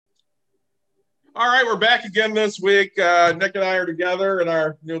All right, we're back again this week. Nick and I are together in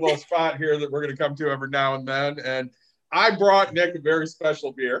our new little spot here that we're going to come to every now and then. And I brought Nick a very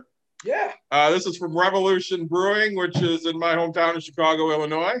special beer. Yeah. This is from Revolution Brewing, which is in my hometown of Chicago,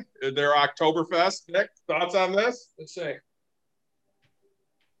 Illinois. Their Oktoberfest. Nick, thoughts on this? Let's see.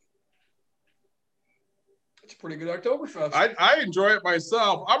 It's a pretty good Oktoberfest. I enjoy it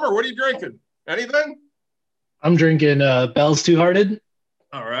myself. Ummer, what are you drinking? Anything? I'm drinking Bell's Two Hearted.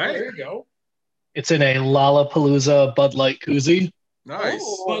 All right. There you go. It's in a Lollapalooza Bud Light koozie. Nice.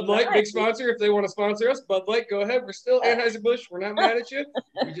 Bud Light, big sponsor. If they want to sponsor us, Bud Light, go ahead. We're still Anheuser-Busch. We're not mad at you.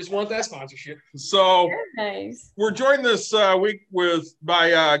 We just want that sponsorship. So Nice. we're joined this week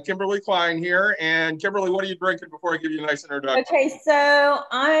by Kimberly Klein here. And Kimberly, what are you drinking before I give you a nice introduction? Okay, so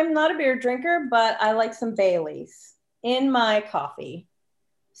I'm not a beer drinker, but I like some Baileys in my coffee.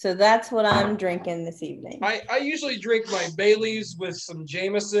 So that's what I'm drinking this evening. I usually drink my Baileys with some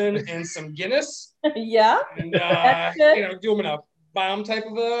Jameson and some Guinness. Yeah. And, That's good. do them in a bomb type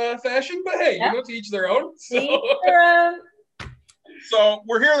of a fashion. But hey, Yep. to each their own. So. Each their own. So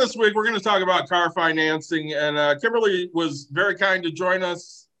we're here this week. We're going to talk about car financing. And Kimberly was very kind to join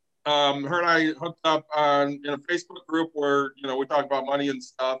us. Her and I hooked up in a Facebook group where, we talk about money and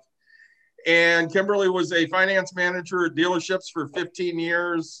stuff. And Kimberly was a finance manager at dealerships for 15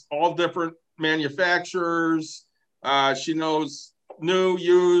 years, all different manufacturers. She knows new,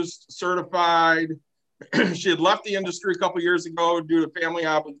 used, certified. She had left the industry a couple of years ago due to family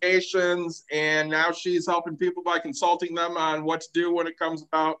obligations, and now she's helping people by consulting them on what to do when it comes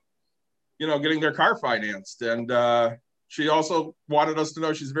about, getting their car financed. And she also wanted us to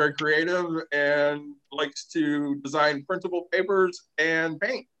know she's very creative and likes to design printable papers and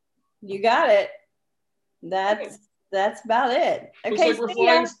paint. You got it. That's about it. Okay.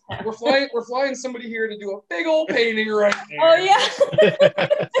 Looks like we're flying somebody here to do a big old painting right there. Oh yeah.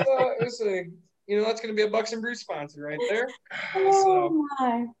 That's going to be a Bucks and Brews sponsor right there. Oh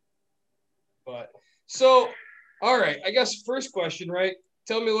my. All right. I guess first question, right?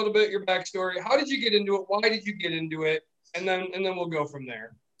 Tell me a little bit your backstory. How did you get into it? Why did you get into it? And then we'll go from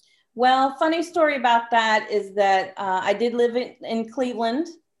there. Well, funny story about that is that I did live in Cleveland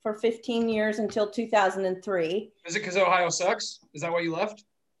for 15 years until 2003. Is it because Ohio sucks? Is that why you left?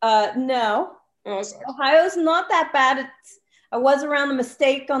 No. Oh, that sucks. Ohio's not that bad. I was around the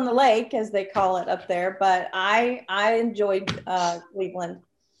Mistake on the Lake, as they call it up there, but I enjoyed Cleveland.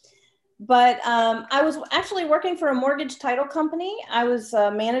 But I was actually working for a mortgage title company. I was a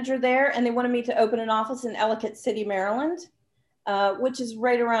manager there, and they wanted me to open an office in Ellicott City, Maryland, which is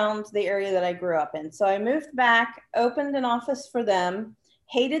right around the area that I grew up in. So I moved back, opened an office for them,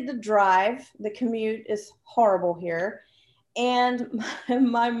 hated the drive. The commute is horrible here. And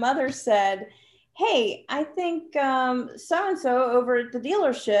my mother said, hey, I think so-and-so over at the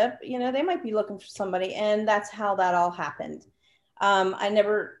dealership, they might be looking for somebody. And that's how that all happened. I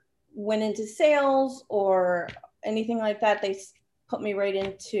never went into sales or anything like that. They put me right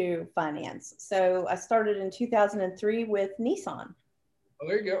into finance. So I started in 2003 with Nissan. Oh,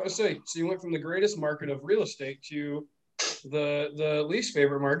 there you go. So you went from the greatest market of real estate to the least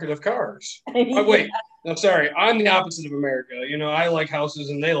favorite market of cars. Oh, wait, I'm sorry. I'm the opposite of America. I like houses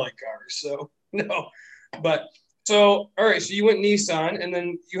and they like cars. So no, but all right. So you went Nissan, and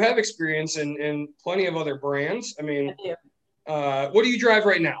then you have experience in plenty of other brands. I mean, what do you drive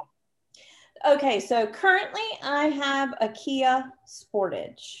right now? Okay, so currently I have a Kia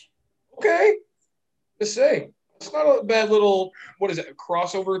Sportage. Okay, let's say it's not a bad little, what is it, a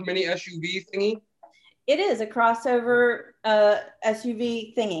crossover mini SUV thingy? It is a crossover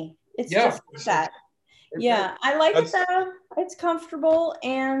SUV thingy. It's just like that. Yeah, I like it though. It's comfortable,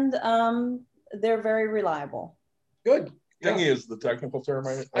 and they're very reliable. Good. Thingy is the technical term.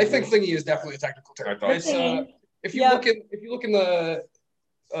 I think thingy is definitely a technical term. It's, if you look in the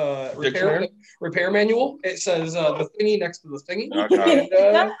repair manual, it says the thingy next to the thingy. Okay.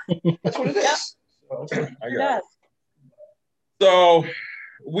 And, that's what it is. I got it. So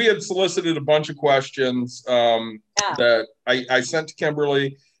we had solicited a bunch of questions that I sent to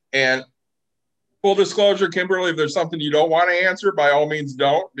Kimberly, and full disclosure, Kimberly, if there's something you don't want to answer, by all means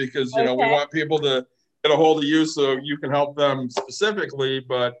don't, because we want people to get a hold of you so you can help them specifically.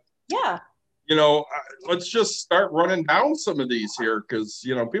 But let's just start running down some of these here, because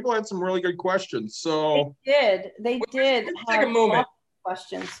people had some really good questions. So they did take a moment.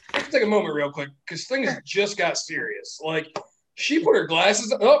 Questions. Let's take a moment real quick, because things just got serious. Like, she put her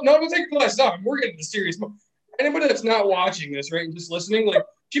glasses on. Oh, no, don't take your glasses off. We're getting the serious moment. Anybody that's not watching this, right, and just listening, like,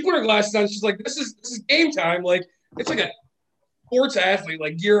 she put her glasses on. She's like, this is game time. Like, it's like a sports athlete,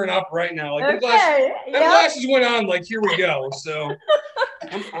 like, gearing up right now. Like, the glasses went on, like, here we go. So,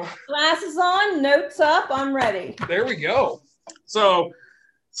 Glasses on, notes up, I'm ready. There we go. So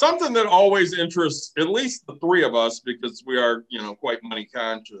something that always interests at least the three of us, because we are, quite money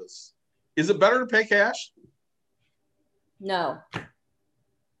conscious. Is it better to pay cash? No.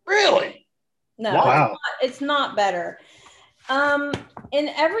 Really? No, Wow. it's not better. In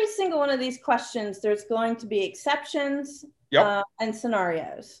every single one of these questions, there's going to be exceptions and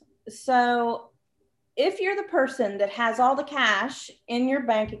scenarios. So if you're the person that has all the cash in your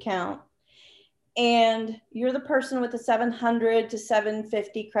bank account and you're the person with the 700 to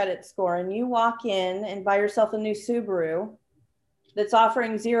 750 credit score and you walk in and buy yourself a new Subaru that's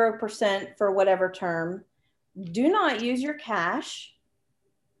offering 0% for whatever term, do not use your cash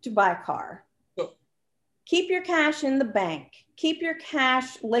to buy a car. Keep your cash in the bank. Keep your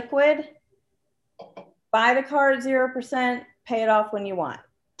cash liquid. Buy the car at 0%, pay it off when you want.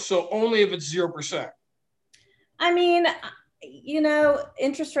 So only if it's 0%. I mean,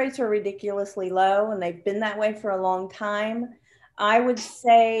 interest rates are ridiculously low and they've been that way for a long time. I would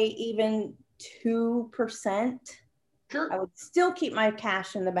say even 2%. Sure. I would still keep my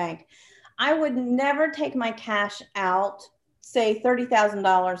cash in the bank. I would never take my cash out, say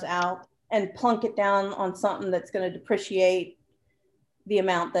 $30,000 out, and plunk it down on something that's going to depreciate the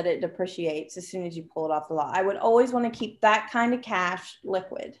amount that it depreciates as soon as you pull it off the lot. I would always want to keep that kind of cash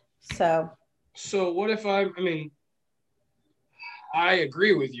liquid. So what if I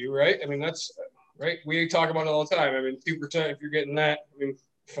agree with you, right? I mean, that's right. We talk about it all the time. I mean, 2%, if you're getting that,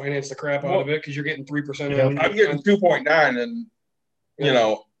 finance the crap out of it because you're getting 3%. I'm getting 2.9 and,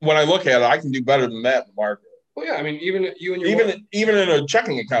 when I look at it, I can do better than that in the market. Well, yeah, I mean, even you and your even in a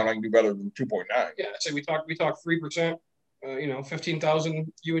checking account, I can do better than 2.9. Yeah, say we talk 3%.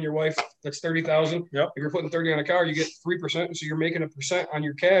 15,000. You and your wife, that's 30,000. Yep. If you're putting 30 on a car, you get 3%. So you're making 1% on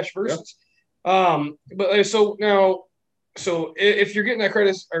your cash versus. Yep. So if you're getting that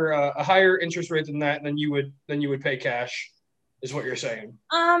credit or a higher interest rate than that, then you would pay cash, is what you're saying.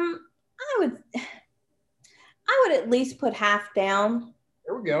 I would at least put half down.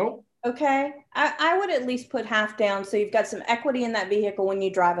 There we go. Okay. I would at least put half down so you've got some equity in that vehicle when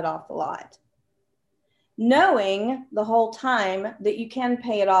you drive it off the lot. Knowing the whole time that you can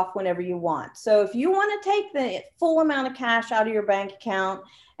pay it off whenever you want. So if you want to take the full amount of cash out of your bank account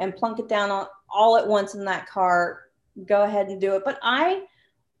and plunk it down all at once in that car, go ahead and do it. But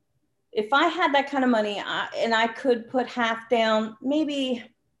if I had that kind of money and I could put half down, maybe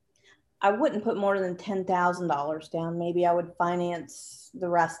I wouldn't put more than $10,000 down. Maybe I would finance the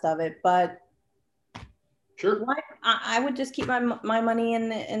rest of it, but sure, I would just keep my money in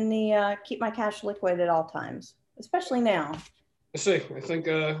the keep my cash liquid at all times, especially now. I think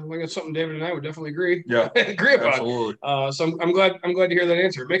it's something David and I would definitely agree. Yeah, agree about. Absolutely. So I'm glad to hear that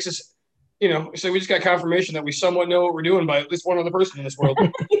answer. It makes us, so we just got confirmation that we somewhat know what we're doing by at least one other person in this world.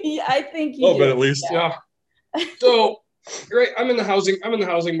 Yeah, I think you do. But at least. Yeah. So, right, I'm in the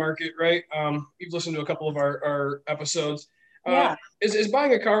housing market, right? You've listened to a couple of our episodes. Yeah. Is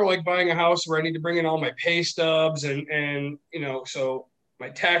buying a car like buying a house where I need to bring in all my pay stubs and so my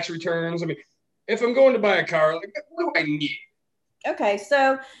tax returns? I mean, if I'm going to buy a car, like, what do I need? Okay,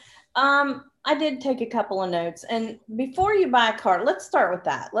 so I did take a couple of notes. And before you buy a car, let's start with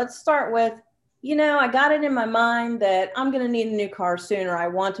that. Let's start with, I got it in my mind that I'm going to need a new car soon, or I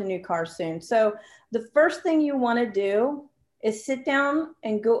want a new car soon. So the first thing you want to do is sit down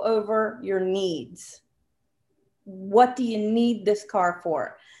and go over your needs. What do you need this car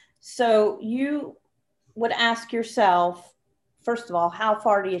for? So you would ask yourself, first of all, how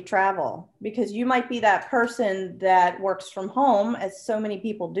far do you travel? Because you might be that person that works from home, as so many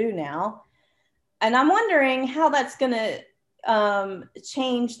people do now. And I'm wondering how that's going to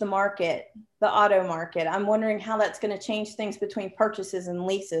change the market, the auto market. I'm wondering how that's going to change things between purchases and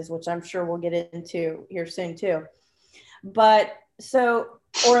leases, which I'm sure we'll get into here soon too. But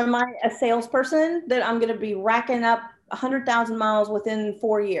or am I a salesperson that I'm going to be racking up 100,000 miles within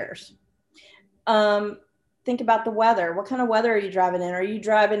 4 years? Think about the weather. What kind of weather are you driving in? Are you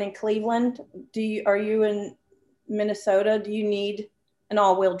driving in Cleveland? Are you in Minnesota? Do you need an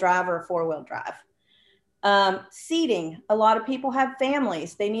all-wheel drive or a four-wheel drive? Seating. A lot of people have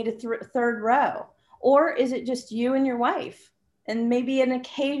families. They need a third row. Or is it just you and your wife and maybe an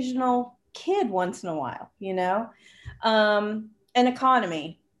occasional kid once in a while, an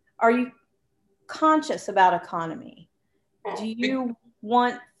economy. Are you conscious about economy? Do you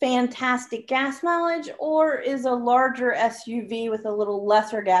want fantastic gas mileage, or is a larger SUV with a little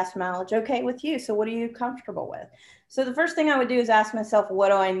lesser gas mileage okay with you? So what are you comfortable with? So the first thing I would do is ask myself, what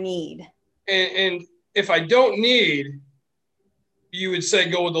do I need? And if I don't need, you would say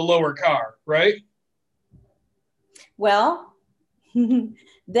go with the lower car, right? Well,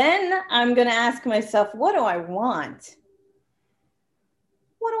 Then I'm going to ask myself, what do I want?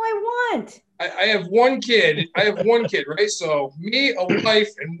 What do I want? I have one kid. Right? So me, a wife,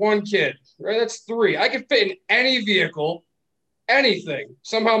 and one kid. Right? That's 3. I can fit in any vehicle, anything.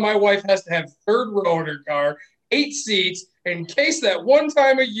 Somehow my wife has to have third row in her car, 8 seats, in case that one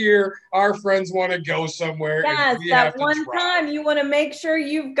time a year our friends want to go somewhere. Yes, and we that have to one drive. time you want to make sure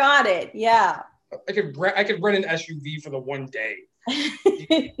you've got it. Yeah. I could rent an SUV for the one day.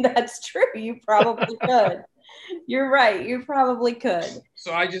 That's true. You probably could. You're right. You probably could.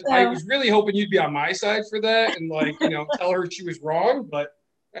 So I was really hoping you'd be on my side for that and tell her she was wrong. But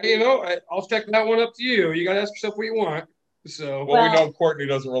I'll check that one up to you. You got to ask yourself what you want. So Well, we know Courtney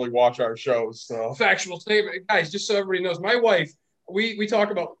doesn't really watch our shows, so factual statement, guys. Just so everybody knows, my wife, we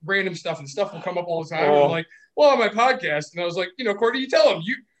talk about random stuff and stuff will come up all the time. Oh. I'm like, well, on my podcast, and I was like, Courtney, you tell him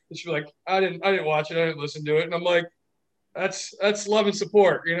you. And she's like, I didn't watch it. I didn't listen to it. And I'm like, that's love and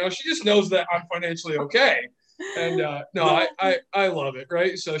support. She just knows that I'm financially okay. And no, I love it.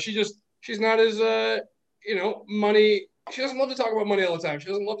 Right. So she's not as, money. She doesn't love to talk about money all the time. She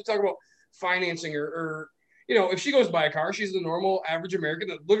doesn't love to talk about financing or if she goes to buy a car, she's the normal average American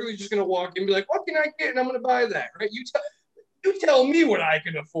that literally just going to walk in and be like, what can I get? And I'm going to buy that. Right. You tell me what I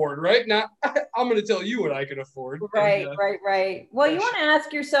can afford, right? Not I'm going to tell you what I can afford. Right, right. Well, you want to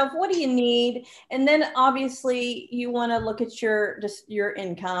ask yourself, what do you need? And then obviously you want to look at your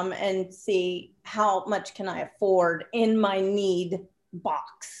income and see how much can I afford in my need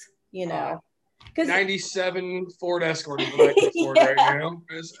box, Because 97 Ford Escort is what I can afford right now.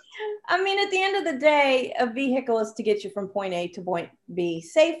 I mean, at the end of the day, a vehicle is to get you from point A to point B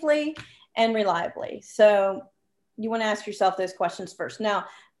safely and reliably. So you want to ask yourself those questions first. Now,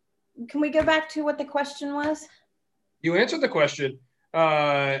 can we go back to what the question was? You answered the question.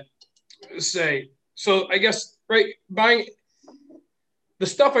 So I guess, right, buying the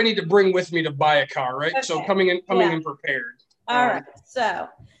stuff I need to bring with me to buy a car, right? Okay. So coming in prepared. All right. So,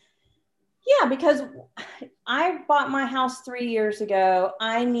 yeah, because I bought my house 3 years ago.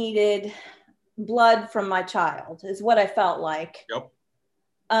 I needed blood from my child is what I felt like. Yep.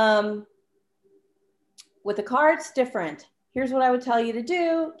 With a car, it's different. Here's what I would tell you to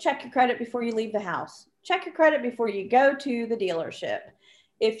do. Check your credit before you leave the house. Check your credit before you go to the dealership.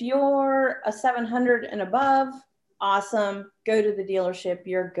 If you're a 700 and above, awesome. Go to the dealership.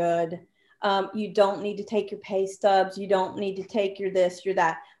 You're good. You don't need to take your pay stubs. You don't need to take your this, your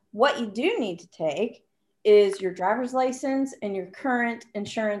that. What you do need to take is your driver's license and your current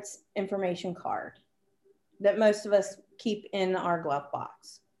insurance information card that most of us keep in our glove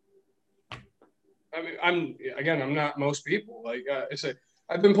box. I mean, I'm not most people. Like I said,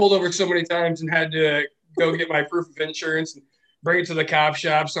 I've been pulled over so many times and had to go get my proof of insurance and bring it to the cop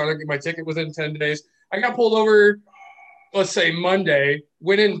shop so I don't get my ticket within 10 days. I got pulled over, let's say Monday,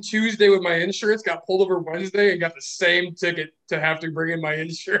 went in Tuesday with my insurance, got pulled over Wednesday and got the same ticket to have to bring in my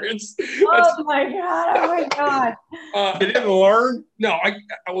insurance. Oh my God. You didn't learn? No,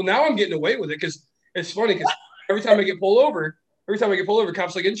 now I'm getting away with it because it's funny because every time I get pulled over,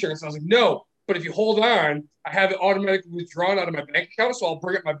 cops like insurance. And I was like, no. But if you hold on, I have it automatically withdrawn out of my bank account. So I'll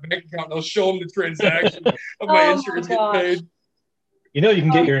bring up my bank account and I'll show them the transaction of my insurance getting paid. You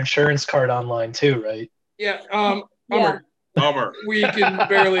can get your insurance card online too, right? Yeah. Bummer. We can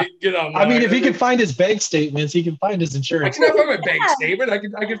barely get online. I mean, if he can find his bank statements, he can find his insurance. I cannot find my bank statement. I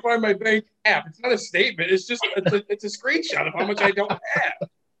can find my bank app. It's not a statement. It's just it's a screenshot of how much I don't have.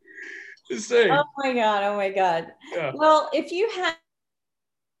 Just saying. Oh my God. Yeah. Well, if you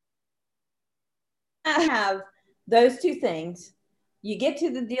have those two things, you get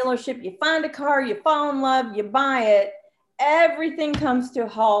to the dealership, you find a car, you fall in love, you buy it, everything comes to a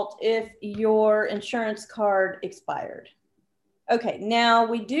halt if your insurance card expired. Okay, now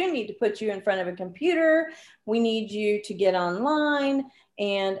we do need to put you in front of a computer. We need you to get online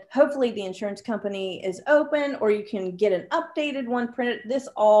and hopefully the insurance company is open or you can get an updated one printed. This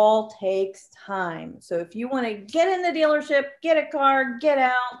all takes time. So if you want to get in the dealership, get a car, get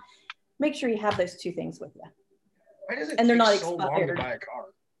out, make sure you have those two things with you. Why does it and they're not so expired. long to buy a car?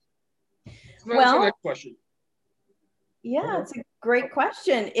 Well, the next question. Yeah, it's a great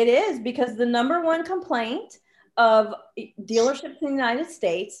question. It is because the number one complaint of dealerships in the United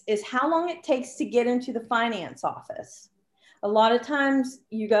States is how long it takes to get into the finance office. A lot of times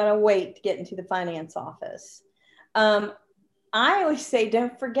you got to wait to get into the finance office. I always say,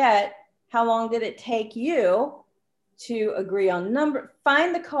 don't forget, how long did it take you to agree on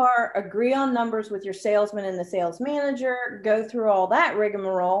find the car, agree on numbers with your salesman and the sales manager, go through all that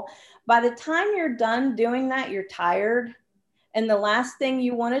rigmarole. By the time you're done doing that, you're tired. And the last thing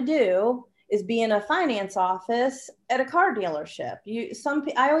you want to do is be in a finance office at a car dealership.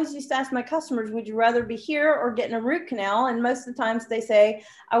 I always used to ask my customers, would you rather be here or getting a root canal? And most of the times they say,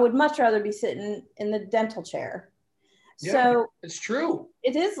 I would much rather be sitting in the dental chair. Yeah, so it's true.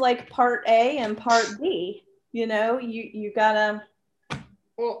 It is like part A and part B. You gotta.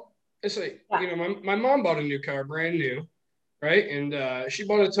 Well, it's like, my mom bought a new car, brand new, right? And she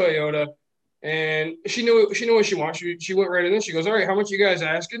bought a Toyota, and she knew what she wants. She went right in there. She goes, all right, how much you guys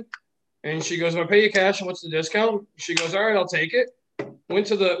asking? And she goes, I'll pay you cash. And what's the discount? She goes, all right, I'll take it. Went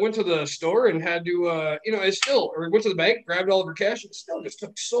to the store and had to, or went to the bank, grabbed all of her cash. It still just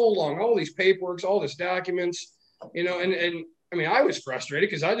took so long. All these paperwork, all these documents, and I mean, I was frustrated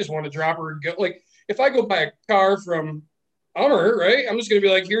because I just want to drop her and go. Like, if I go buy a car from Hummer, right? I'm just gonna be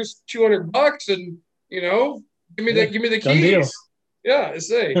like, here's $200, and give me the Done deal. keys. Yeah,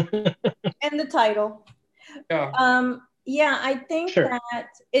 it's a And the title. Yeah. Yeah, I think that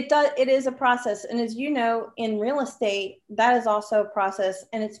it is a process. And as you know, in real estate, that is also a process,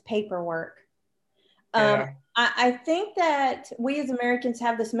 and it's paperwork. I think that we as Americans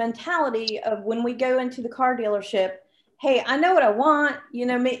have this mentality of when we go into the car dealership, hey, I know what I want.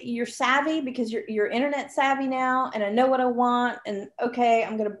 You're savvy because you're internet savvy now, and I know what I want, and okay,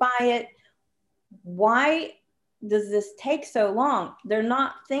 I'm going to buy it. Why does this take so long? They're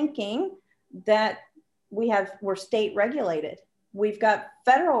not thinking that we're state regulated. We've got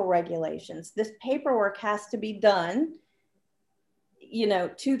federal regulations. This paperwork has to be done,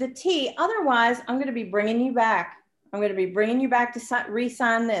 to the T. Otherwise, I'm going to be bringing you back. I'm going to be bringing you back to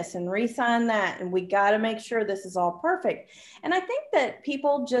re-sign this and re-sign that. And we got to make sure this is all perfect. And I think that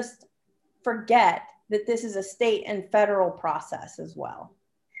people just forget that this is a state and federal process as well.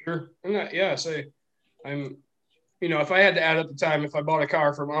 Sure. If I had to add up the time, if I bought a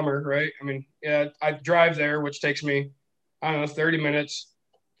car from Hummer, right? I mean, yeah, I drive there, which takes me, 30 minutes,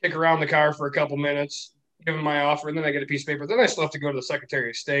 kick around the car for a couple minutes, give them my offer, and then I get a piece of paper. Then I still have to go to the Secretary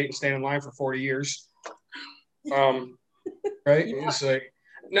of State and stand in line for 40 years. Right? Yeah. It's like,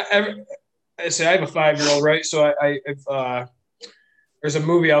 I have a 5-year-old, right? So there's a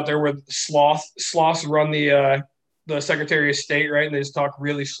movie out there where sloths run the Secretary of State, right? And they just talk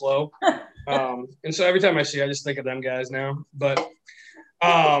really slow. And so every time I see, I just think of them guys now. But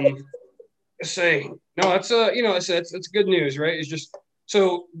it's good news, right? It's just,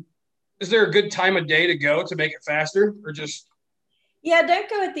 so is there a good time of day to go to make it faster, or just? Yeah, don't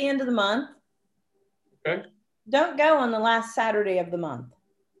go at the end of the month. Okay. Don't go on the last Saturday of the month.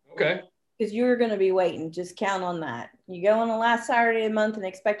 Okay. Because you're going to be waiting. Just count on that. You go on the last Saturday of the month and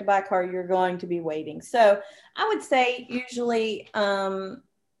expect to buy a car, you're going to be waiting. So I would say usually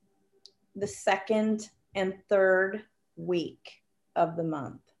the second and third week of the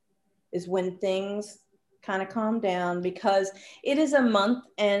month is when things kind of calm down, because it is a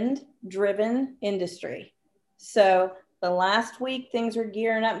month-end driven industry. So the last week things are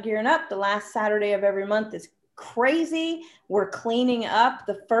gearing up. The last Saturday of every month is crazy. We're cleaning up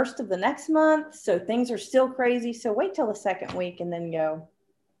the first of the next month, so things are still crazy. So wait till the second week and then go.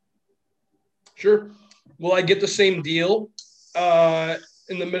 Sure. Will I get the same deal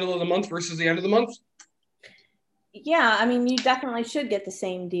in the middle of the month versus the end of the month? Yeah, I mean, you definitely should get the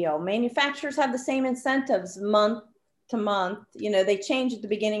same deal. Manufacturers have the same incentives month to month. They change at the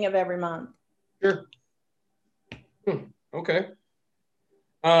beginning of every month. Sure. Okay.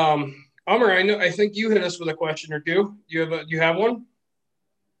 Amr, I think you hit us with a question or two. Do you have one?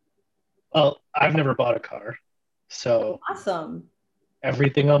 Well, I've never bought a car, so awesome.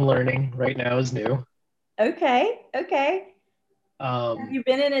 Everything I'm learning right now is new. Okay. Have you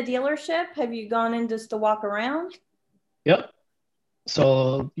been in a dealership? Have you gone in just to walk around? Yep.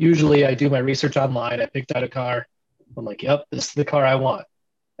 So usually I do my research online. I picked out a car. I'm like, yep, this is the car I want.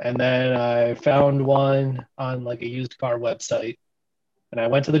 And then I found one on like a used car website. And I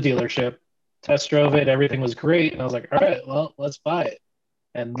went to the dealership, test drove it. Everything was great. And I was like, all right, well, let's buy it.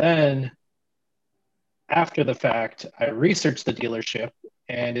 And then after the fact, I researched the dealership.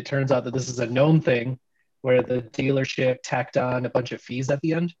 And it turns out that this is a known thing where the dealership tacked on a bunch of fees at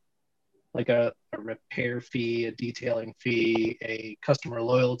the end, like a repair fee, a detailing fee, a customer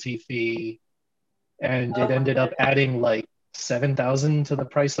loyalty fee. And it ended up adding like $7,000 to the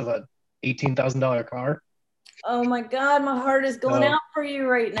price of a $18,000 car. Oh my God, my heart is going out for you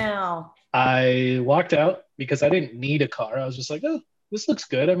right now. I walked out because I didn't need a car. I was just like, oh, this looks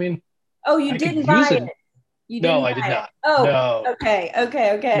good. I mean, you didn't buy it. No, I did not. Oh, no. Okay. No.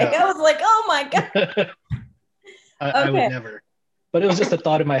 I was like, oh my God. I would never. But it was just a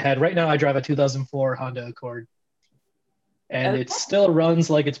thought in my head. Right now, I drive a 2004 Honda Accord. and Okay. it still runs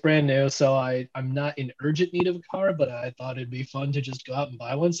like it's brand new. So I'm not in urgent need of a car, but I thought it'd be fun to just go out and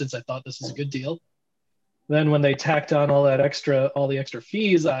buy one since I thought this is a good deal. Then when they tacked on all the extra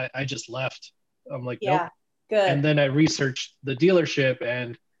fees, I just left. I'm like, nope. Yeah, good. And then I researched the dealership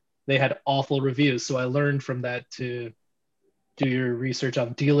and they had awful reviews. So I learned from that to do your research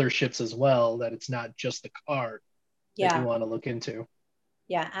on dealerships as well, that it's not just the car that you Yeah, want to look into.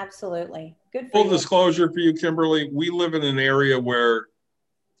 yeah, absolutely. Good for Full you. disclosure for you, Kimberly, we live in an area where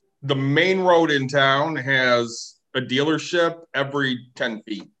the main road in town has a dealership every 10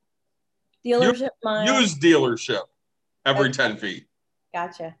 feet. Dealership miles. Used dealership every Okay. 10 feet.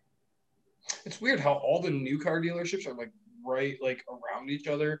 Gotcha. It's weird how all the new car dealerships are like right like around each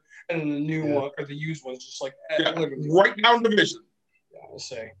other, and then the new Yeah. one or the used ones just like Yeah, literally right down division. I'll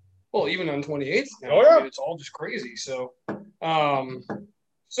say. Well, even on 28th now, Oh, yeah. I mean, it's all just crazy. So,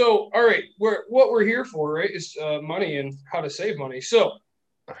 so all right, what we're here for, right, is money and how to save money. So,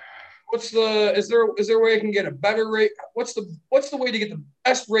 is there a way I can get a better rate? What's the way to get the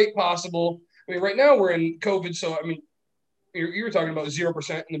best rate possible? I mean, right now we're in COVID, so I mean, you were talking about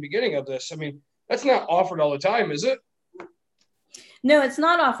 0% in the beginning of this. I mean, that's not offered all the time, is it? No, it's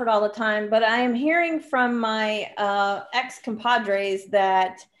not offered all the time, but I am hearing from my ex-compadres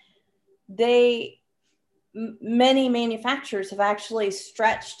that many manufacturers have actually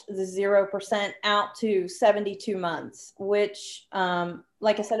stretched the 0% out to 72 months, which,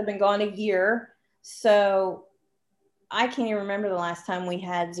 like I said, have been gone a year. So I can't even remember the last time we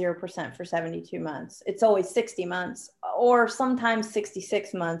had 0% for 72 months. It's always 60 months or sometimes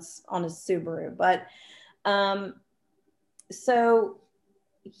 66 months on a Subaru. But so,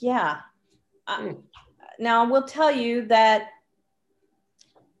 yeah. Now, I will tell you that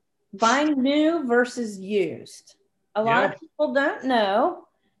buying new versus used, a lot of people don't know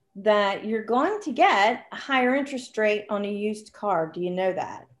that you're going to get a higher interest rate on a used car. Do you know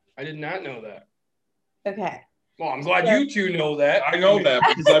that? I did not know that. Okay. Well, I'm glad you two know that. I know that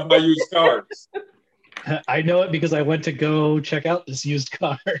because I buy used cars. I know it because I went to go check out this used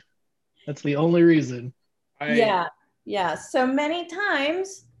car. That's the only reason. Yeah. So many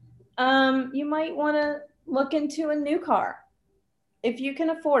times, you might want to look into a new car if you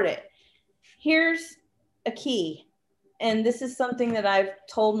can afford it. Here's a key. And this is something that I've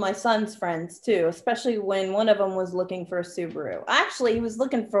told my son's friends too, especially when one of them was looking for a Subaru. Actually, he was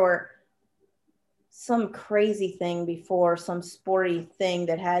looking for some crazy thing before, some sporty thing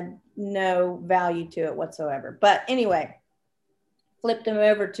that had no value to it whatsoever. But anyway, flipped him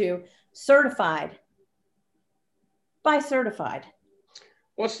over to certified. Buy certified.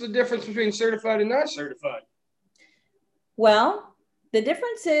 What's the difference between certified and not certified? Well, the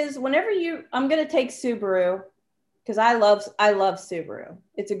difference is I'm going to take Subaru because I love Subaru.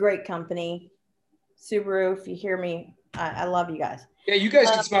 It's a great company. Subaru, if you hear me, I love you guys. Yeah, you guys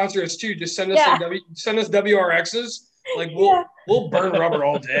can sponsor us too. Just send us send us WRXs. Like we'll burn rubber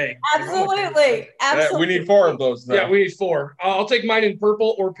all day. Absolutely. We need 4 of those now. Yeah, we need 4. I'll take mine in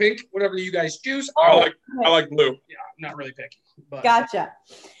purple or pink, whatever you guys choose. I like blue. Yeah, not really picky. But. Gotcha.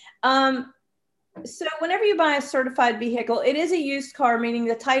 So whenever you buy a certified vehicle, it is a used car, meaning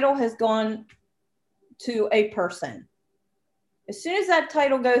the title has gone to a person. As soon as that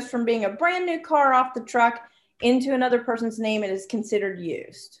title goes from being a brand new car off the truck into another person's name, it is considered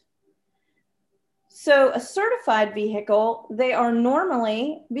used. So a certified vehicle, they are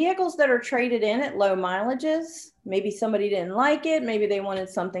normally vehicles that are traded in at low mileages. Maybe somebody didn't like it. Maybe they wanted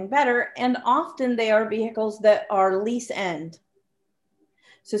something better. And often they are vehicles that are lease end.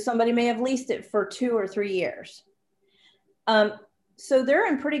 So somebody may have leased it for 2 or 3 years. So they're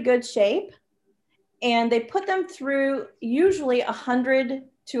in pretty good shape. And they put them through usually 100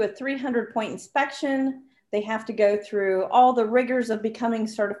 to a 300 point inspection. They have to go through all the rigors of becoming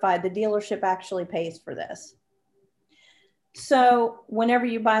certified. The dealership actually pays for this. So whenever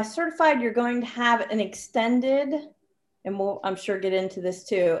you buy certified, you're going to have an extended, and we'll, I'm sure, get into this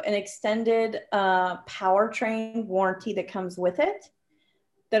too, an extended powertrain warranty that comes with it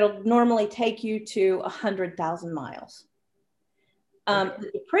that'll normally take you to 100,000 miles. The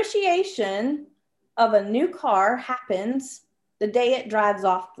depreciation of a new car happens the day it drives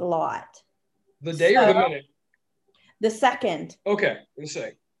off the lot. The day or the minute? The second. Okay, let's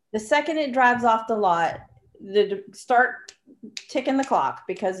say. The second it drives off the lot, start ticking the clock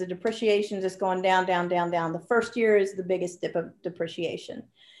because the depreciation is just going down, down, down, down. The first year is the biggest dip of depreciation.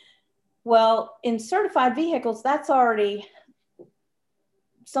 Well, in certified vehicles, that's already,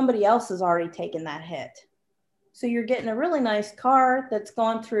 somebody else has already taken that hit. So you're getting a really nice car that's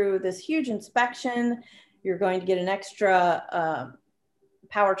gone through this huge inspection. You're going to get an extra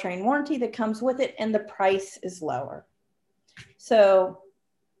powertrain warranty that comes with it, and the price is lower. So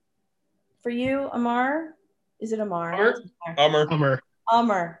for you, Amar, is it Amar?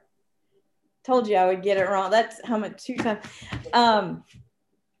 Amar. Told you I would get it wrong. That's how much 2 times.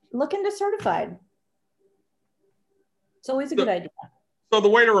 Look into certified. It's always a good idea. So the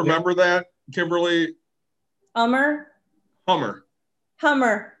way to remember that, Kimberly. Hummer.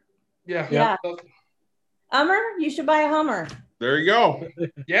 Yeah. Hummer, you should buy a Hummer. There you go.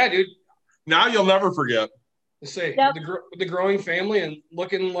 Yeah, dude. Now you'll never forget. Say the growing family and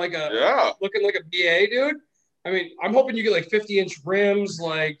looking like a BA, dude. I mean, I'm hoping you get like 50-inch rims,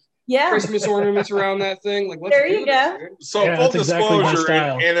 like Christmas ornaments around that thing. Like, let's there you go. So full disclosure,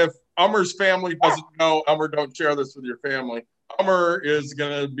 and if Ummer's family doesn't know, Ummer, don't share this with your family. Ummer is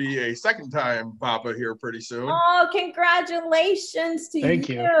going to be a second-time Papa here pretty soon. Oh, congratulations to Thank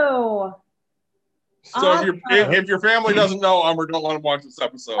you. So awesome. if your family doesn't know Ummer, don't let them watch this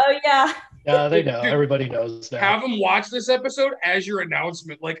episode. Oh, yeah. Yeah, they know. Dude, everybody knows now. Have them watch this episode as your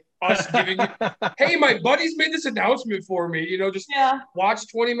announcement, like us giving you, hey, my buddy's made this announcement for me. You know, just watch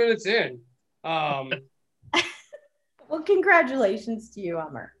 20 minutes in. Well, congratulations to you,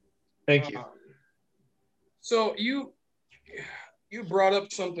 Ummer. Thank you. So you brought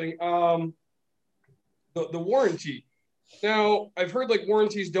up something, the warranty. Now, I've heard like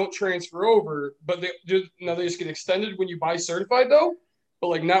warranties don't transfer over, but they just get extended when you buy certified though, but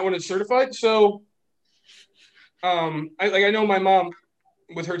like not when it's certified. So I know my mom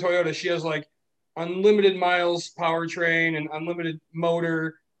with her Toyota, she has like unlimited miles powertrain and unlimited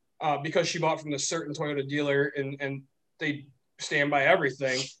motor because she bought from the certain Toyota dealer and they stand by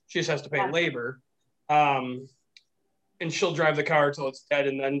everything. She just has to pay labor. And she'll drive the car till it's dead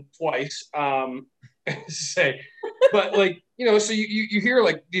and then twice. But like, you know, so you hear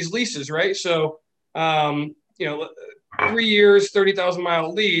like these leases, right? So, you know, 3 years, 30,000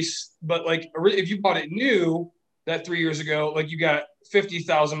 mile lease, but like if you bought it new that 3 years ago, like you got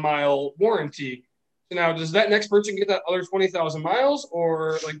 50,000 mile warranty. So now does that next person get that other 20,000 miles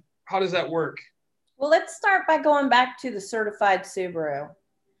or like, how does that work? Well, let's start by going back to the certified Subaru.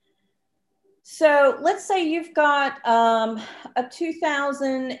 So let's say you've got a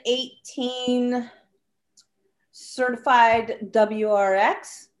 2018 certified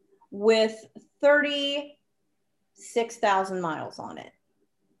WRX with 36,000 miles on it.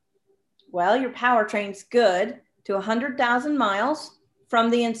 Well, your powertrain's good to 100,000 miles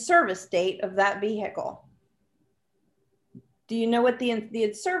from the in-service date of that vehicle. Do you know what the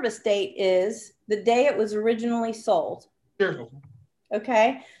in-service date is the day it was originally sold? Sure.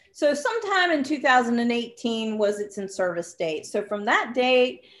 Okay. So sometime in 2018 was its in-service date. So from that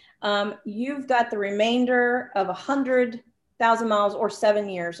date, you've got the remainder of 100,000 miles or 7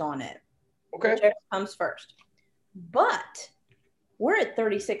 years on it. Okay. Whichever comes first. But we're at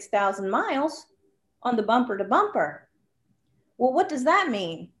 36,000 miles on the bumper to bumper. Well, what does that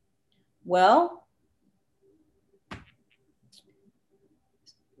mean? Well,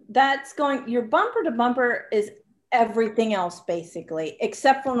 your bumper to bumper is everything else basically,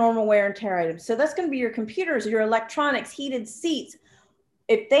 except for normal wear and tear items. So that's going to be your computers, your electronics, heated seats.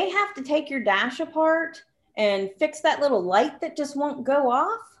 If they have to take your dash apart and fix that little light that just won't go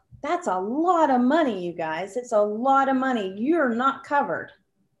off, that's a lot of money, you guys. It's a lot of money. You're not covered.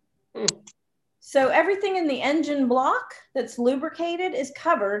 So everything in the engine block that's lubricated is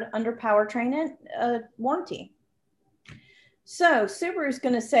covered under powertrain warranty. So Subaru's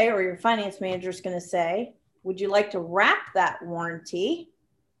going to say, or your finance manager is going to say, would you like to wrap that warranty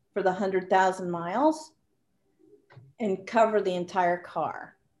for the 100,000 miles and cover the entire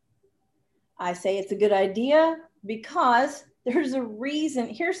car? I say it's a good idea because there's a reason.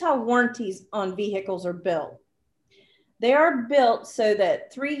 Here's how warranties on vehicles are built. They are built so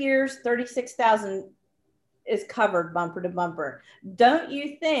that 3 years, 36,000 is covered bumper to bumper. Don't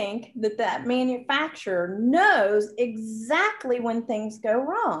you think that manufacturer knows exactly when things go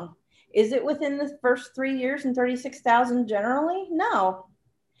wrong? Is it within the first 3 years and 36,000 generally? No.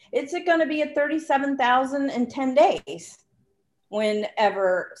 Is it going to be at 37,000 in 10 days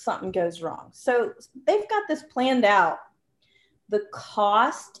whenever something goes wrong? So they've got this planned out. The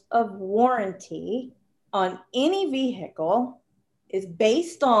cost of warranty on any vehicle is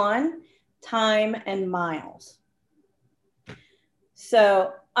based on time and miles.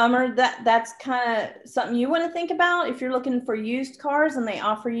 So that's kind of something you want to think about if you're looking for used cars and they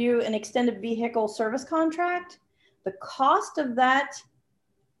offer you an extended vehicle service contract. The cost of that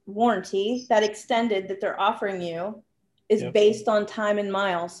warranty, that extended that they're offering you, is based on time and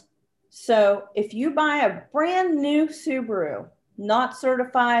miles. So if you buy a brand new Subaru, not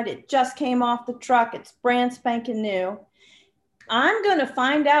certified, it just came off the truck, it's brand spanking new, I'm going to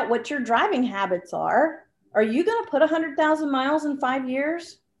find out what your driving habits are are you going to put 100,000 miles in 5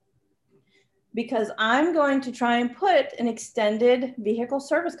 years? Because I'm going to try and put an extended vehicle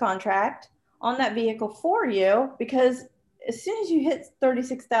service contract on that vehicle for you, because as soon as you hit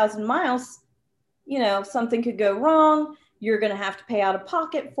 36,000 miles, you know, something could go wrong. You're going to have to pay out of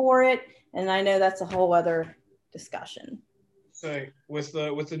pocket for it. And I know that's a whole other discussion. Say, with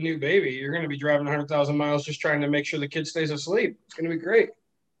the new baby, you're going to be driving 100,000 miles just trying to make sure the kid stays asleep. It's going to be great.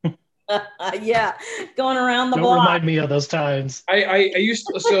 Yeah, going around the Don't block. remind me of those times. I used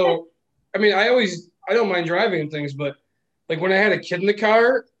to, so, I mean, I don't mind driving and things, but like when I had a kid in the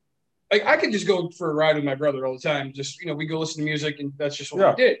car, like I could just go for a ride with my brother all the time. Just, you know, we go listen to music and that's just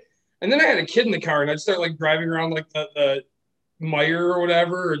what we did. And then I had a kid in the car and I'd start like driving around like the Meyer or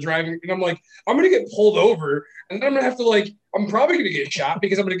whatever, or driving. And I'm like, I'm going to get pulled over and then I'm going to have to like, I'm probably going to get shot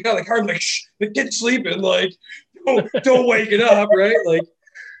because I'm going to get out of the car and be like, shh, the kid's sleeping. Like, don't wake it up. Right. Like,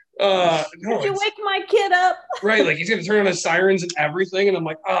 no, did you wake my kid up? Right. Like he's going to turn on his sirens and everything. And I'm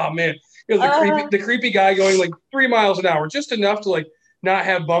like, oh man, you know, the creepy guy going like 3 miles an hour, just enough to like not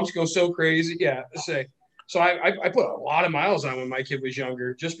have bumps go so crazy. Yeah. So I put a lot of miles on when my kid was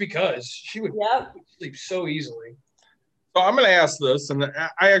younger, just because she would sleep so easily. So I'm going to ask this, and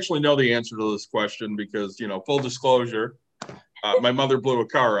I actually know the answer to this question because, you know, full disclosure, my mother blew a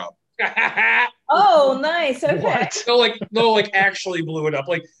car up. Oh, nice. Okay. What? No, like actually blew it up,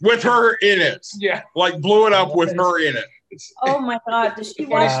 like with her in it. Yeah, like blew it up with her in it. Oh my God! Does she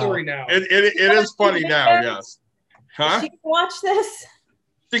funny watch? Story now. It is funny now. Yes. Huh? Does she watch this?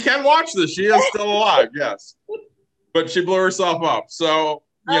 She can watch this. She is still alive. Yes. But she blew herself up. So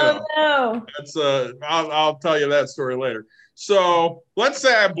you know, no. That's I'll tell you that story later. So let's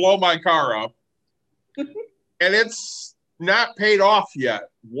say I blow my car up, and it's not paid off yet.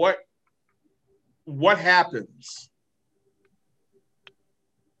 What happens?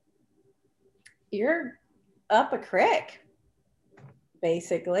 You're up a creek,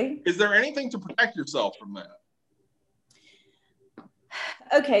 basically. Is there anything to protect yourself from that?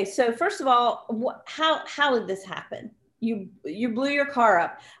 Okay, so first of all, how did this happen? You blew your car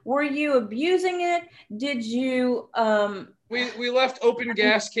up. Were you abusing it? Did you? We left open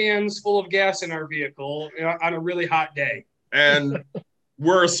gas cans full of gas in our vehicle on a really hot day. And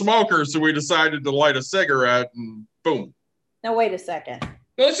we're a smoker, so we decided to light a cigarette, and boom. Now wait a second.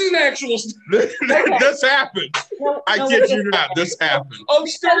 No, this is an actual. This happened. No, I kid you not. This happened. Of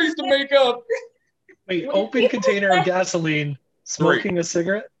stories to make up. Wait, open container of gasoline, smoking a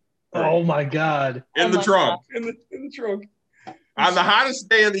cigarette? Oh my God. In the trunk. In the trunk. On the hottest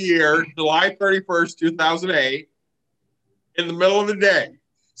day of the year, July 31st, 2008, in the middle of the day.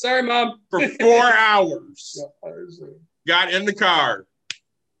 Sorry, Mom. For 4 hours. Got in the car.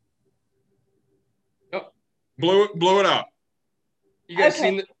 Blew it up. You guys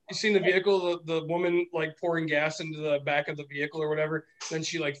seen the vehicle, the woman like pouring gas into the back of the vehicle or whatever, then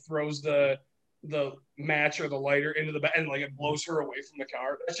she like throws the match or the lighter into the back and like it blows her away from the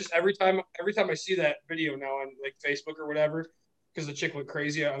car. That's just every time I see that video now on like Facebook or whatever, because the chick went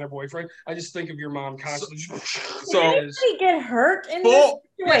crazy on her boyfriend, I just think of your mom constantly. So did she get hurt in this situation?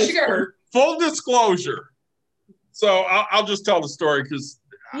 Yeah, she got hurt. Full disclosure. So I'll just tell the story because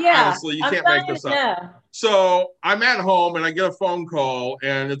honestly, you can't make this up. So I'm at home and I get a phone call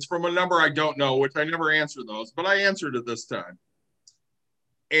and it's from a number I don't know, which I never answer those, but I answered it this time.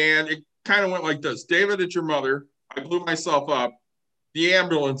 And it kind of went like this. David, it's your mother. I blew myself up. The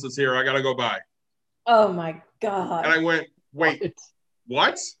ambulance is here. I got to go by. Oh my God. And I went, wait,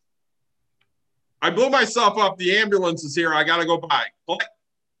 what? I blew myself up. The ambulance is here. I got to go by. What?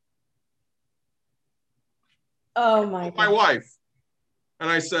 Oh my God. My wife. And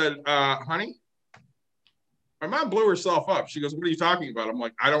I said, honey, my mom blew herself up. She goes, what are you talking about? I'm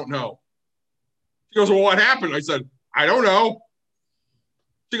like, I don't know. She goes, well, what happened? I said, I don't know.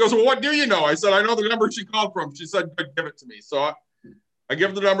 She goes, well, what do you know? I said, I know the number she called from. She said, give it to me. So I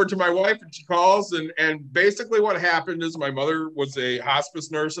give the number to my wife and she calls. And basically what happened is my mother was a hospice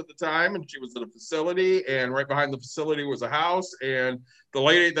nurse at the time and she was at a facility. And right behind the facility was a house. And the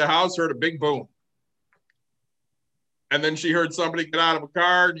lady at the house heard a big boom. And then she heard somebody get out of a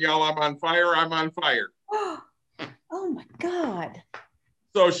car and yell, I'm on fire, I'm on fire. Oh my God.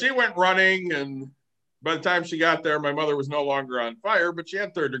 So she went running, and by the time she got there, my mother was no longer on fire, but she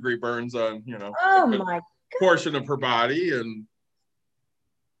had 3rd-degree burns on, my God. Portion of her body. And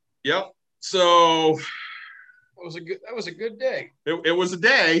yep. So that was a good day. It was a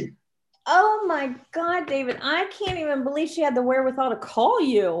day. Oh my God, David. I can't even believe she had the wherewithal to call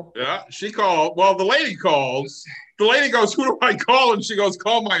you. Yeah, she called. Well, the lady called. The lady goes, who do I call? And she goes,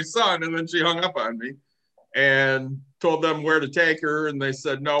 call my son. And then she hung up on me. and told them where to take her. And they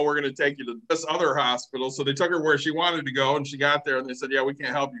said, no, we're going to take you to this other hospital. So they took her where she wanted to go. And she got there and they said, yeah, we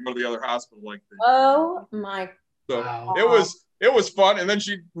can't help you go to the other hospital like this. Oh my. So Wow. it was fun. And then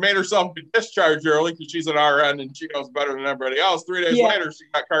she made herself be discharged early because she's an RN and she knows better than everybody else. 3 days later, she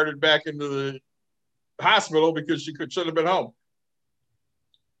got carted back into the hospital because she should have been home.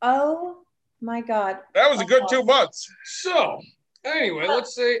 Oh my God. That was a good 2 months. So anyway,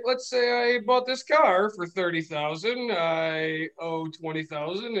 let's say I bought this car for $30,000. I owe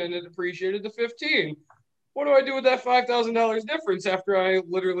 $20,000 and it appreciated to $15,000. What do I do with that $5,000 difference after I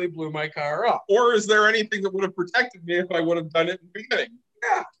literally blew my car up? Or is there anything that would have protected me if I would have done it in the beginning?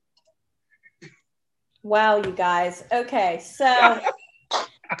 Yeah. Wow, you guys. Okay, so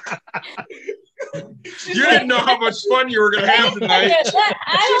You didn't know how much fun you were going to have tonight.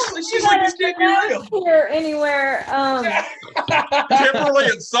 She's like, this can't be real. Here anywhere. Kimberly,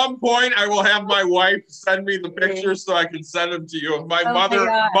 at some point, I will have my wife send me the pictures so I can send them to you of my mother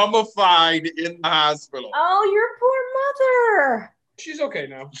mummified in the hospital. Oh, your poor mother. She's okay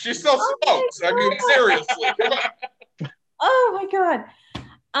now. She still smokes. I mean, seriously. Come on. Oh my God.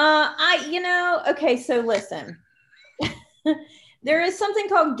 Okay, so listen. There is something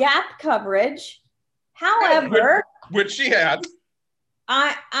called gap coverage. However, which she had.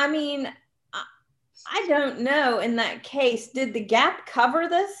 I mean, I don't know in that case, did the gap cover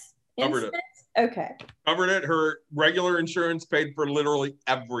this instance? Okay. Covered it. Her regular insurance paid for literally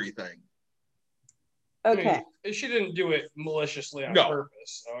everything. Okay. I mean, she didn't do it maliciously on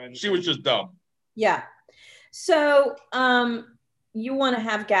purpose. So she was just dumb. Yeah. So you want to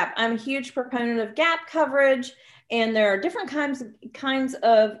have gap. I'm a huge proponent of gap coverage, and there are different kinds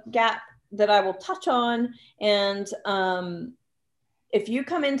of gap that I will touch on. And if you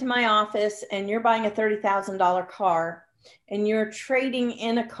come into my office and you're buying a $30,000 car and you're trading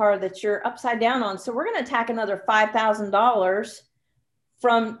in a car that you're upside down on, so we're going to tack another $5,000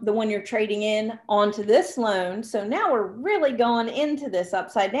 from the one you're trading in onto this loan. So now we're really going into this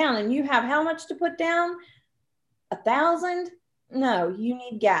upside down, and you have how much to put down? $1,000? No, you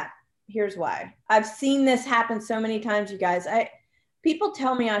need gap. Here's why. I've seen this happen so many times, you guys. People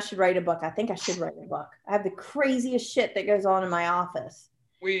tell me I should write a book. I think I should write a book. I have the craziest shit that goes on in my office.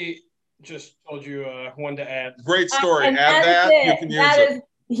 We just told you one to add. Great story. Add that. You can use it.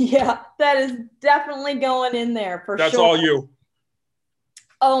 Yeah, that is definitely going in there for sure. That's all you.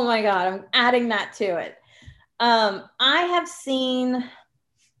 Oh my God, I'm adding that to it. I have seen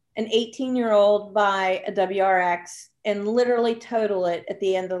an 18-year-old buy a WRX and literally total it at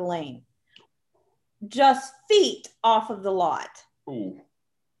the end of the lane. Just feet off of the lot. Ooh.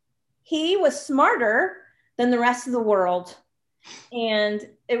 He was smarter than the rest of the world, and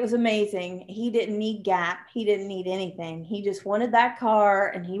it was amazing. He didn't need gap. He didn't need anything. He just wanted that car,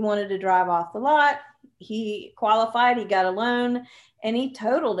 and he wanted to drive off the lot. He qualified. He got a loan, and he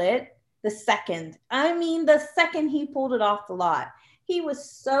totaled it the second he pulled it off the lot. He was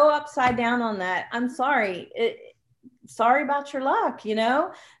so upside down on that. I'm sorry. Sorry about your luck, you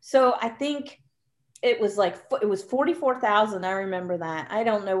know? So I think it was $44,000. I remember that. I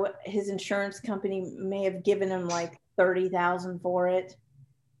don't know what his insurance company may have given him like $30,000 for it.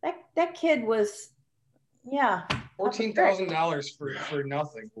 That kid was, yeah. $14,000 for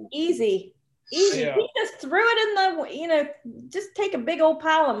nothing. Easy. Yeah. He just threw it in the, just take a big old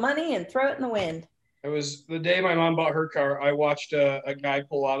pile of money and throw it in the wind. It was the day my mom bought her car. I watched a guy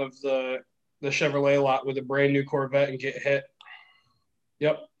pull out of the Chevrolet lot with a brand new Corvette and get hit.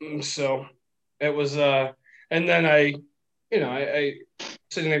 Yep. So it was, and then I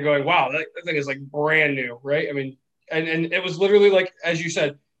sitting there going, wow, that thing is like brand new, right? I mean, and it was literally like, as you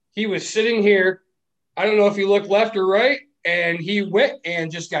said, he was sitting here. I don't know if he looked left or right, and he went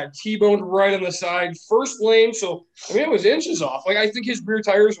and just got T-boned right on the side, first lane. So, I mean, it was inches off. Like, I think his rear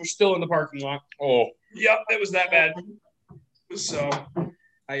tires were still in the parking lot. Oh, yep, it was that bad. So,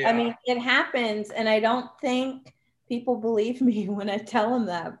 I mean, it happens, and I don't think people believe me when I tell them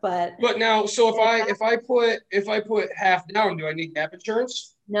that. But now, so if I put half down, do I need gap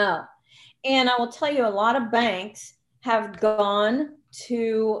insurance? No, and I will tell you, a lot of banks have gone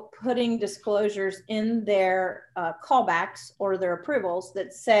to putting disclosures in their callbacks or their approvals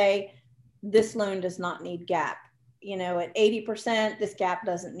that say this loan does not need gap. At 80%,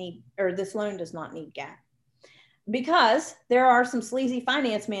 this loan does not need gap. Because there are some sleazy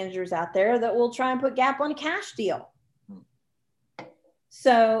finance managers out there that will try and put gap on a cash deal.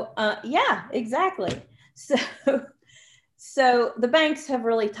 So yeah, exactly. So the banks have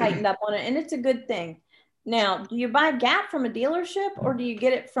really tightened up on it, and it's a good thing. Now, do you buy gap from a dealership or do you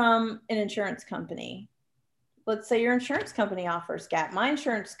get it from an insurance company? let's say your insurance company offers gap. My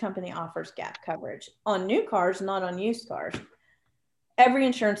insurance company offers gap coverage on new cars, not on used cars. Every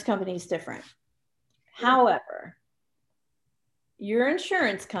insurance company is different. However, your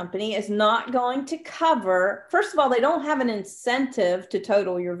insurance company is not going to cover, first of all, they don't have an incentive to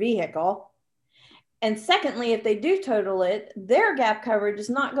total your vehicle. And secondly, if they do total it, their gap coverage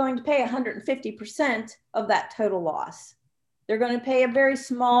is not going to pay 150% of that total loss. They're going to pay a very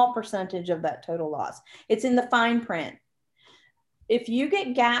small percentage of that total loss. It's in the fine print. If you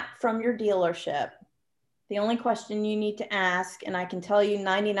get gap from your dealership, the only question you need to ask, and I can tell you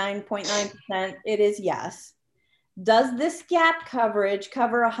 99.9%, it is yes. Does this gap coverage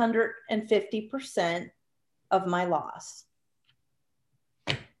cover 150% of my loss?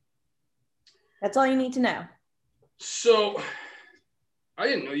 That's all you need to know. So I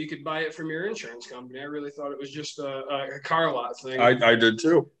didn't know you could buy it from your insurance company. I really thought it was just a car lot thing. I did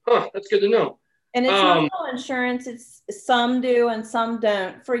too. Huh, that's good to know. And it's not all insurance. It's some do and some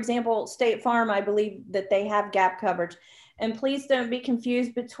don't. For example, State Farm, I believe that they have gap coverage. And please don't be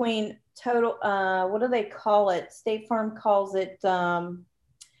confused between total, what do they call it? State Farm calls it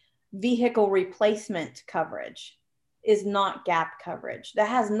vehicle replacement coverage. Is not gap coverage. That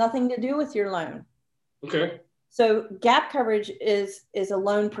has nothing to do with your loan. Okay. So gap coverage is a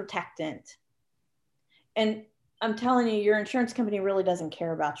loan protectant. And I'm telling you, your insurance company really doesn't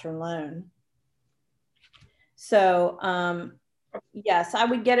care about your loan. So yes, I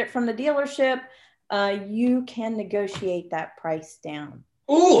would get it from the dealership. You can negotiate that price down.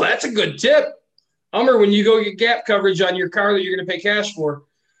 Oh, that's a good tip. Hummer, when you go get gap coverage on your car that you're going to pay cash for,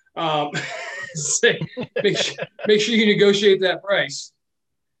 make sure you negotiate that price.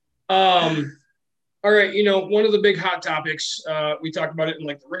 All right, you know, one of the big hot topics, we talked about it in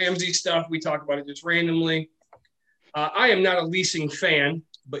like the Ramsey stuff. We talk about it just randomly. I am not a leasing fan,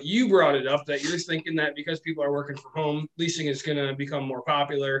 but you brought it up that you're thinking that because people are working from home, leasing is going to become more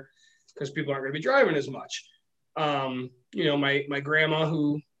popular because people aren't going to be driving as much. You know, my grandma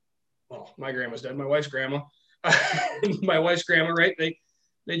my grandma's dead, my wife's grandma, right?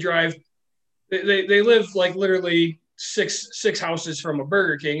 They drive, they live like literally six houses from a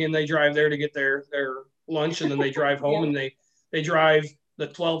Burger King, and they drive there to get their lunch, and then they drive home. Yeah. And they drive the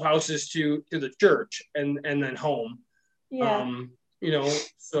 12 houses to the church and then home. Yeah. You know,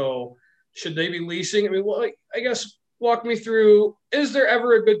 so should they be leasing? I mean, well, I guess walk me through, is there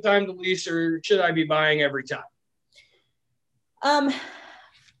ever a good time to lease, or should I be buying every time?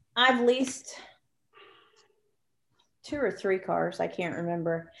 I've leased 2 or 3 cars. I can't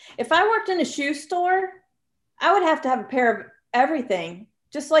remember. If I worked in a shoe store, I would have to have a pair of everything,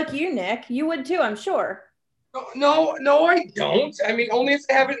 just like you, Nick. You would too, I'm sure. No, I don't. I mean, only if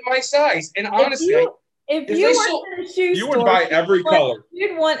they have it in my size. And honestly, if you worked in a shoe store, you would buy every color.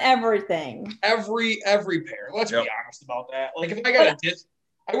 You'd want everything. Every pair. Let's be honest about that. Like if I got a disc,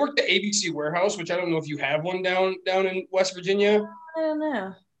 I worked at ABC Warehouse, which I don't know if you have one down in West Virginia. I don't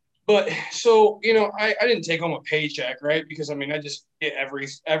know. But so, you know, I didn't take home a paycheck, right? Because I mean, I just get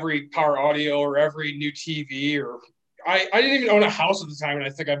every car audio or every new TV, or I didn't even own a house at the time, and I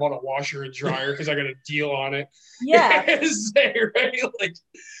think I bought a washer and dryer because I got a deal on it. Yeah. Right? Like,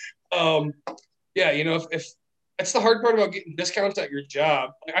 yeah, you know, if that's the hard part about getting discounts at your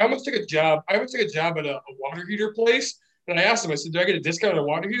job. Like, I almost took a job at a water heater place, and I asked them, I said, do I get a discount on a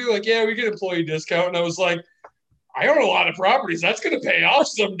water heater? Like, yeah, we get an employee discount. And I was like, I own a lot of properties. That's going to pay off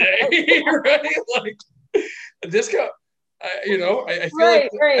someday, right? Like a discount. You know, I feel I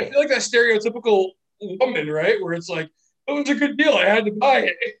feel like that stereotypical woman, right? Where it's like, oh, it was a good deal. I had to buy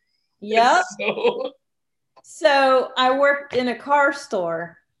it. Yep. So I worked in a car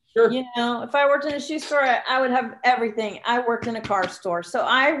store. Sure. You know, if I worked in a shoe store, I would have everything. I worked in a car store. So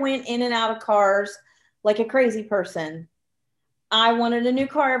I went in and out of cars like a crazy person. I wanted a new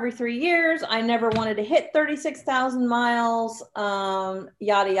car every 3 years. I never wanted to hit 36,000 miles, yada,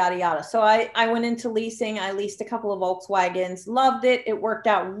 yada, yada. So I went into leasing. I leased a couple of Volkswagens, loved it. It worked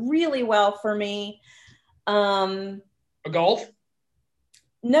out really well for me. A Golf?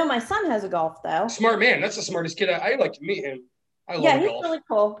 No, my son has a Golf though. Smart man. That's the smartest kid. I'd like to meet him. I love he's Golf. Really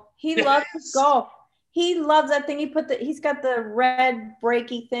cool. He loves his Golf. He loves that thing. He's got the red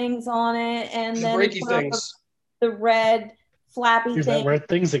brakey things on it, and then brakey things. The red flappy Use thing. that word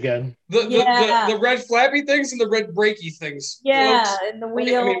things again. The red flappy things and the red brakey things. Yeah, and the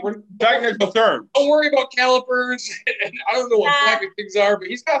wheel. I mean, we're technical terms. Don't worry about calipers. And I don't know what flappy things are, but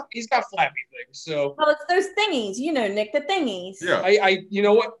he's got flappy things. So well, it's those thingies, you know, Nick, the thingies. Yeah. I you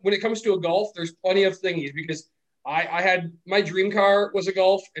know what? When it comes to a Golf, there's plenty of thingies because I had my dream car was a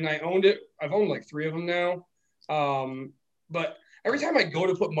Golf and I owned it. I've owned like 3 of them now. But every time I go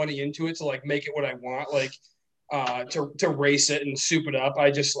to put money into it to like make it what I want, like to race it and soup it up.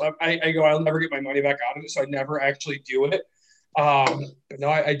 I go, I'll never get my money back out of it, so I never actually do it. But no,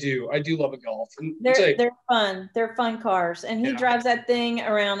 I do love a Golf. And they're fun. They're fun cars, and he Yeah. drives that thing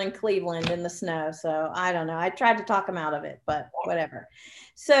around in Cleveland in the snow. So I don't know. I tried to talk him out of it, but whatever.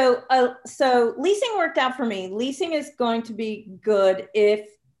 So leasing worked out for me. Leasing is going to be good if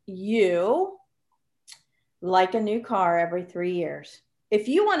you like a new car every 3 years. If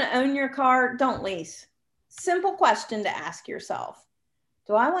you want to own your car, don't lease. Simple question to ask yourself.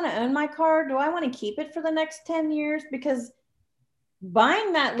 Do I want to own my car? Do I want to keep it for the next 10 years? Because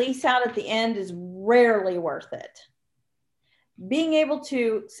buying that lease out at the end is rarely worth it. Being able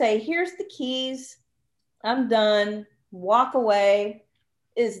to say, here's the keys, I'm done, walk away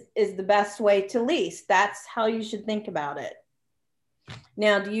is the best way to lease. That's how you should think about it.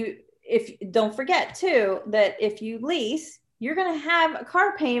 Now, don't forget too, that if you lease, you're going to have a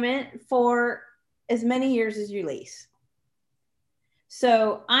car payment for as many years as you lease.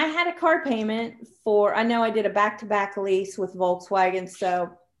 So I had a car payment I know I did a back-to-back lease with Volkswagen.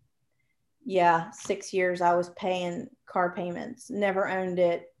 So yeah, 6 years I was paying car payments, never owned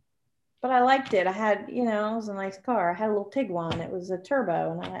it, but I liked it. I had, it was a nice car. I had a little Tiguan. It was a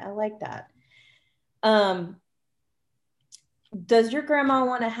turbo and I liked that. Does your grandma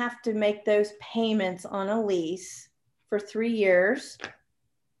want to have to make those payments on a lease for 3 years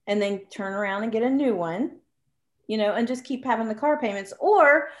and then turn around and get a new one? And just keep having the car payments?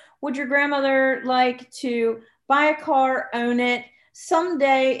 Or would your grandmother like to buy a car, own it?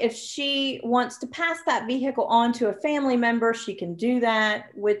 Someday, if she wants to pass that vehicle on to a family member, she can do that,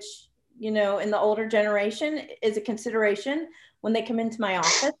 which, in the older generation is a consideration. When they come into my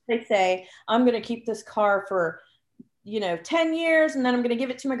office, they say, I'm going to keep this car for, 10 years, and then I'm going to give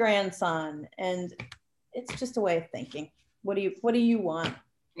it to my grandson. And it's just a way of thinking. What do you want?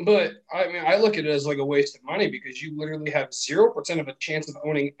 But I look at it as like a waste of money, because you literally have 0% of a chance of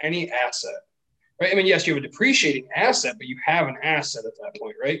owning any asset, right? Yes, you have a depreciating asset, but you have an asset at that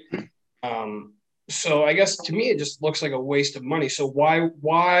point, right? So I guess to me, it just looks like a waste of money. So why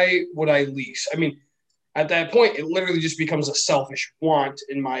would I lease? At that point, it literally just becomes a selfish want,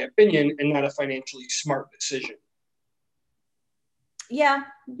 in my opinion, and not a financially smart decision. Yeah,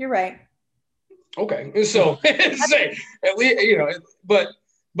 you're right. Okay, so at least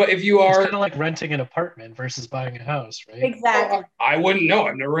but if you are, it's kind of like renting an apartment versus buying a house, right? Exactly. I wouldn't know.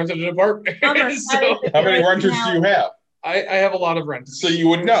 I've never rented an apartment. So, how many renters do you have? I have a lot of renters. So you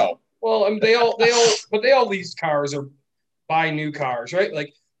would know. Well, they all lease cars or buy new cars, right?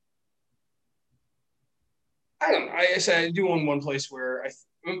 Like, I don't know. I said I do own one place where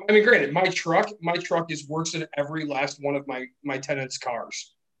granted, my truck is worse than every last one of my tenants'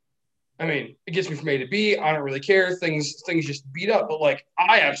 cars. It gets me from A to B. I don't really care. Things just beat up. But like,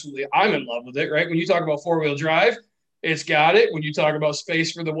 I'm in love with it, right? When you talk about 4-wheel drive, it's got it. When you talk about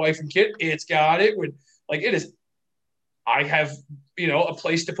space for the wife and kid, it's got it. It is. I have, a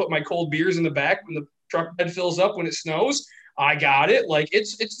place to put my cold beers in the back when the truck bed fills up when it snows. I got it. Like,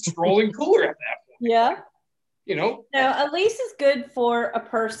 it's a strolling cooler at that point. Yeah. No, a lease is good for a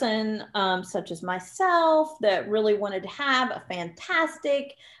person such as myself that really wanted to have a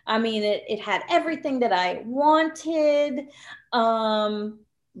fantastic, it had everything that I wanted. The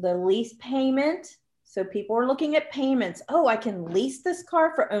lease payment. So people are looking at payments. Oh, I can lease this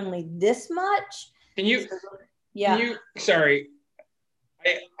car for only this much. Sorry.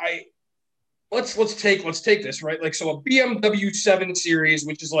 Let's take this, right? Like, so a BMW 7 Series,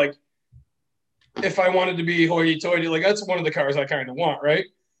 which is like, if I wanted to be hoity-toity, like, that's one of the cars I kind of want, right?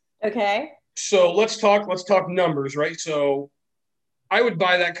 Okay. So let's talk numbers, right? So I would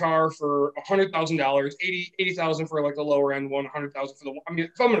buy that car for $100,000, $80,000 for like the lower end one, $100,000 for the.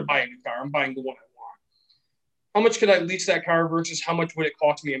 If I'm going to buy a new car, I'm buying the one I want. How much could I lease that car versus how much would it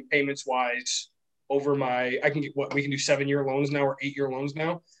cost me in payments wise over I can get we can do 7-year loans now or 8-year loans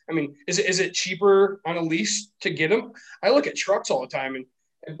now. Is it cheaper on a lease to get them? I look at trucks all the time, and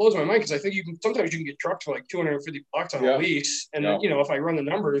it blows my mind, because I think sometimes you can get trucks for like $250 on a lease. And then, if I run the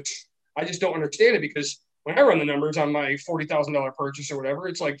numbers, I just don't understand it, because when I run the numbers on my $40,000 purchase or whatever,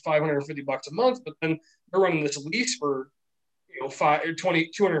 it's like $550 a month, but then they're running this lease for,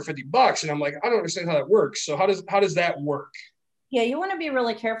 $250. And I'm like, I don't understand how that works. So how does that work? Yeah. You want to be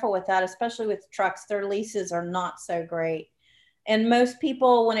really careful with that, especially with trucks. Their leases are not so great. And most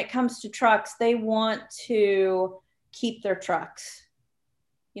people, when it comes to trucks, they want to keep their trucks.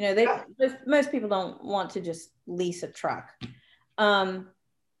 Most people don't want to just lease a truck.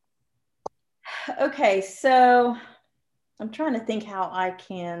 Okay, so I'm trying to think how I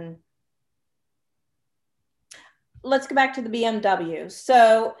can. let's go back to the BMW.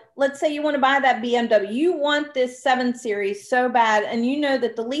 So let's say you want to buy that BMW. You want this 7 Series so bad, and you know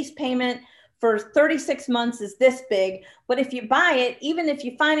that the lease payment for 36 months is this big. But if you buy it, even if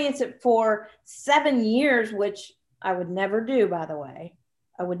you finance it for 7 years, which I would never do, by the way,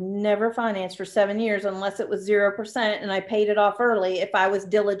 I would never finance for 7 years unless it was 0% and I paid it off early if I was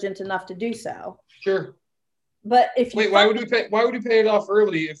diligent enough to do so. Sure. But if you why would we pay it off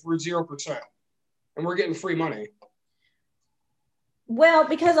early if we're 0% and we're getting free money? Well,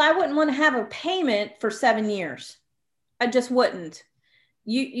 because I wouldn't want to have a payment for 7 years. I just wouldn't.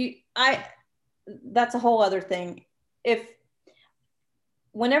 That's a whole other thing.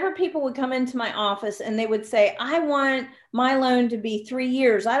 Whenever people would come into my office and they would say, I want my loan to be 3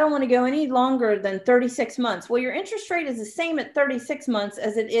 years. I don't want to go any longer than 36 months. Well, your interest rate is the same at 36 months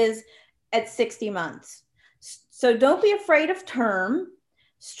as it is at 60 months. So don't be afraid of term.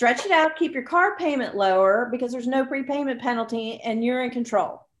 Stretch it out, keep your car payment lower because there's no prepayment penalty and you're in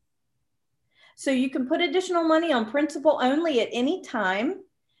control. So you can put additional money on principal only at any time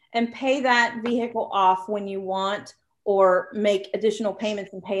and pay that vehicle off when you want, or make additional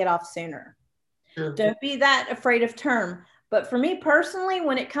payments and pay it off sooner. Sure. Don't be that afraid of term. But for me personally,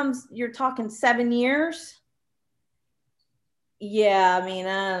 when it comes, you're talking 7 years. Yeah, I mean,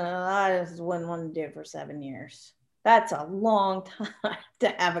 I don't know, I just wouldn't want to do it for 7 years. That's a long time to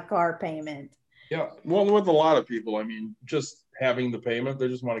have a car payment. Yeah. Well, with a lot of people, I mean, just having the payment, they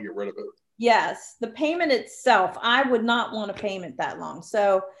just want to get rid of it. Yes. The payment itself, I would not want a payment that long.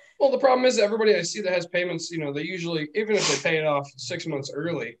 So, well, the problem is everybody I see that has payments, they usually, even if they pay it off 6 months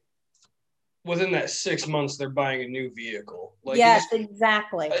early, within that 6 months, they're buying a new vehicle. Like, yes,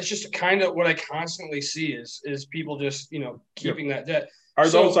 exactly. It's just kind of what I constantly see is people just, keeping that debt.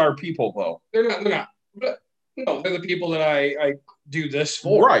 Those are people though? They're not. But no, they're the people that I do this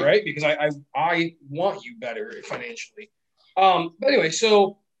for, right? Because I want you better financially. But anyway,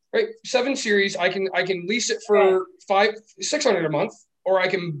 so right, 7 Series, I can lease it for $600 a month, or I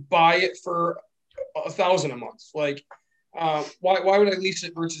can buy it for $1,000 a month. Like, why would I lease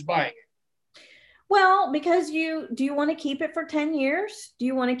it versus buying it? Well, because do you want to keep it for 10 years? Do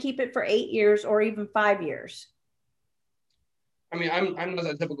you want to keep it for 8 years or even 5 years? I mean, I'm not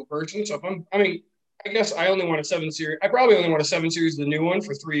that typical person. So I guess I only want a 7 Series. I probably only want a 7 Series, the new one,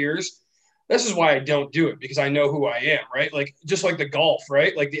 for 3 years. This is why I don't do it, because I know who I am, right? Like, just like the Golf,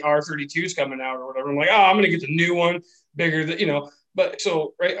 right? Like the R32 is coming out or whatever. I'm like, I'm going to get the new one, bigger than, But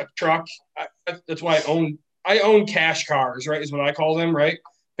so, right, a truck, that's why I own cash cars, right, is what I call them, right?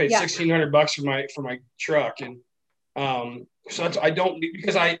 Paid $1,600 for my truck. And so that's, I don't,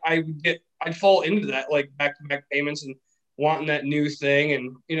 because I'd fall into that, like back-to-back payments and wanting that new thing.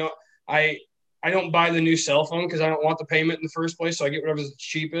 And, I don't buy the new cell phone because I don't want the payment in the first place. So I get whatever's the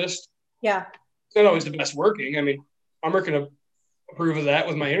cheapest. Yeah. It's not always the best working. I mean, I'm not going to approve of that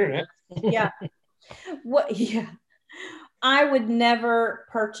with my internet. Yeah. Yeah. I would never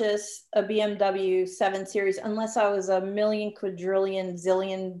purchase a BMW 7 Series unless I was a million, quadrillion,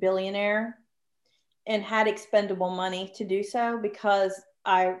 zillion billionaire and had expendable money to do so, because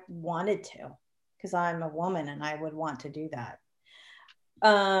I wanted to, because I'm a woman and I would want to do that.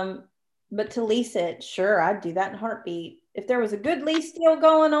 But to lease it, sure, I'd do that in a heartbeat. If there was a good lease deal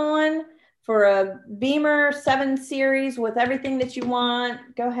going on for a Beamer 7 Series with everything that you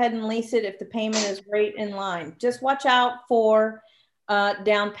want, go ahead and lease it if the payment is right in line. Just watch out for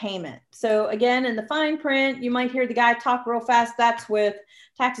down payment. So again, in the fine print, you might hear the guy talk real fast. That's with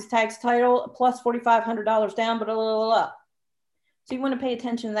taxes, tax, title, plus $4,500 down, but a little up. So you want to pay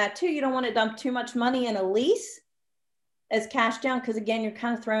attention to that too. You don't want to dump too much money in a lease as cash down, because again, you're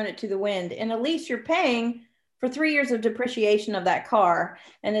kind of throwing it to the wind. In a lease, you're paying for 3 years of depreciation of that car.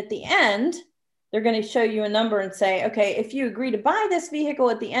 And at the end, they're going to show you a number and say, okay, if you agree to buy this vehicle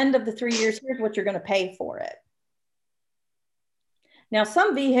at the end of the 3 years, here's what you're going to pay for it. Now,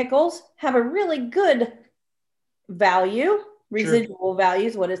 some vehicles have a really good value, residual value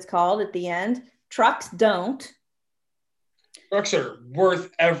is what it's called at the end. Trucks don't. Trucks are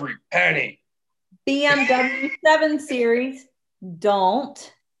worth every penny. BMW 7 Series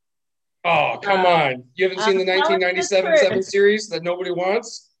don't. Oh, come on. You haven't seen the 1997 7 Series that nobody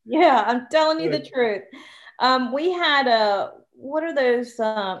wants? Yeah, I'm telling you the truth. We had what are those?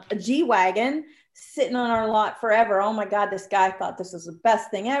 A G-Wagon sitting on our lot forever. Oh my God, this guy thought this was the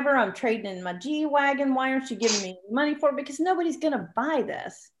best thing ever. I'm trading in my G-Wagon. Why aren't you giving me money for it? Because nobody's going to buy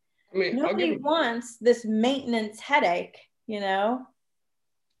this. I mean, nobody wants this maintenance headache, Yeah,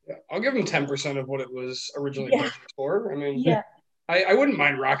 I'll give him 10% of what it was originally purchased for. I mean, I wouldn't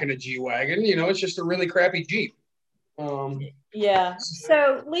mind rocking a G-Wagon. It's just a really crappy Jeep. Yeah.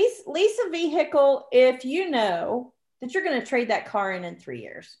 So lease a vehicle if you know that you're going to trade that car in 3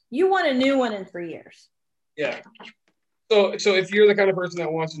 years. You want a new one in 3 years. Yeah. So if you're the kind of person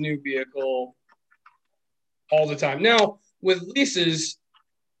that wants a new vehicle all the time. Now, with leases,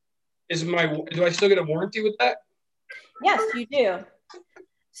 do I still get a warranty with that? Yes, you do.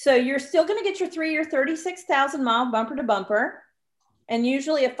 So you're still going to get your 3-year 36,000 mile bumper to bumper, and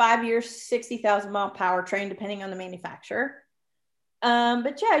usually a 5-year 60,000 mile powertrain, depending on the manufacturer.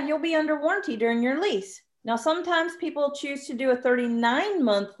 But yeah, you'll be under warranty during your lease. Now, sometimes people choose to do a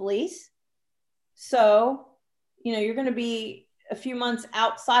 39-month lease. So, you're going to be a few months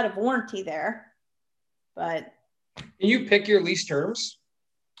outside of warranty there. But can you pick your lease terms?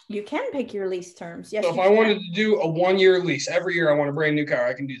 You can pick your lease terms. Yes. So if I wanted to do a 1-year lease, every year I want a brand new car,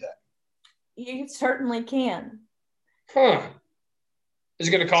 I can do that. You certainly can. Huh. Is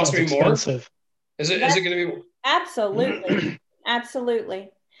it going to cost me more? Expensive. Is it going to be? Absolutely. Absolutely.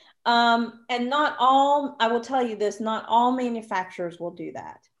 And not all, I will tell you this, not all manufacturers will do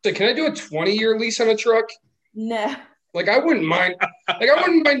that. So can I do a 20-year lease on a truck? No. Like I wouldn't mind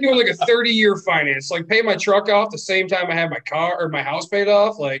doing like a 30-year finance, like pay my truck off the same time I have my car or my house paid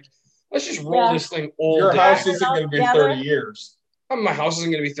off. Like, let's just roll this thing all Your day. house isn't going to be 30 years. My house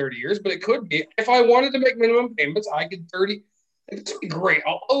isn't going to be 30 years, but it could be. If I wanted to make minimum payments, I could 30. It's great.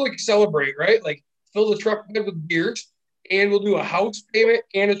 I'll like celebrate, right? Like fill the truck bed with beers, and we'll do a house payment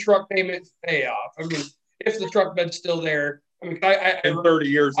and a truck payment payoff. I mean, if the truck bed's still there. I mean, in 30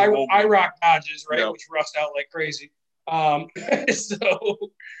 years, I rock Dodges, right, which rust out like crazy. But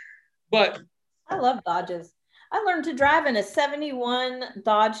I love Dodges. I learned to drive in a 71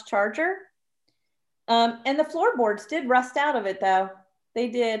 Dodge Charger. And the floorboards did rust out of it though. They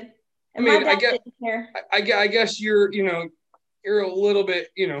did. And my dad didn't care. I guess you're a little bit,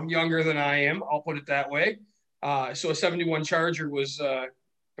 younger than I am. I'll put it that way. So a 71 Charger was, to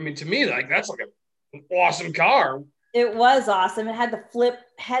me, like that's like an awesome car. It was awesome. It had the flip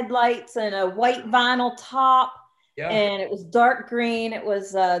headlights and a white vinyl top. Yeah. And it was dark green. It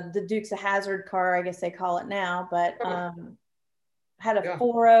was the Dukes of Hazzard car, I guess they call it now, but had a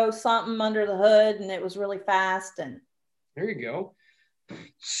 4.0 something under the hood, and it was really fast. And there you go.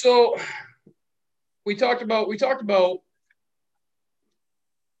 So we talked about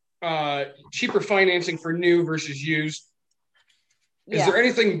cheaper financing for new versus used. Is there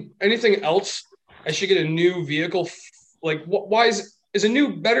anything else I should get a new vehicle? Like, why is a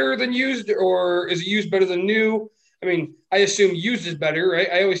new better than used, or is it used better than new? I mean, I assume used is better, right?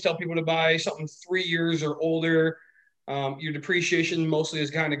 I always tell people to buy something 3 years or older. Your depreciation mostly has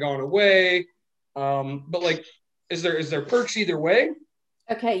kind of gone away. But like, is there perks either way?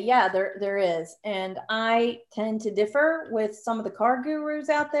 Okay, yeah, there is. And I tend to differ with some of the car gurus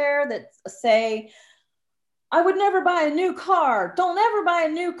out there that say, I would never buy a new car. Don't ever buy a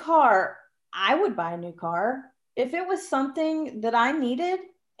new car. I would buy a new car if it was something that I needed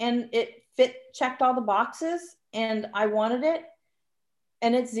and it checked all the boxes and I wanted it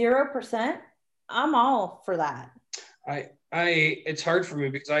and it's 0%. I'm all for that. It's hard for me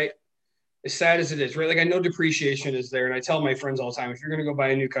because as sad as it is, right? Like I know depreciation is there, and I tell my friends all the time, if you're going to go buy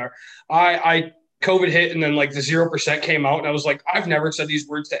a new car, I COVID hit, and then like the 0% came out, and I was like, I've never said these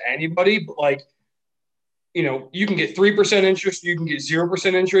words to anybody, but like, you can get 3% interest, you can get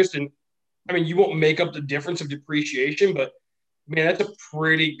 0% interest, and I mean, you won't make up the difference of depreciation, but man, that's a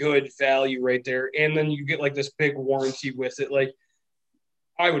pretty good value right there. And then you get like this big warranty with it. Like,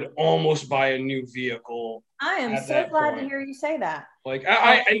 I would almost buy a new vehicle. I am so glad to hear you say that. Like,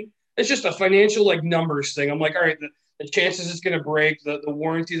 I it's just a financial like numbers thing. I'm like, all right, the chances it's going to break, the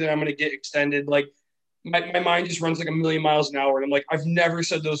warranty that I'm going to get extended. Like my mind just runs like a million miles an hour. And I'm like, I've never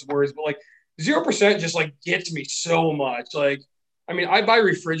said those words, but like 0% just like gets me so much. Like, I mean, I buy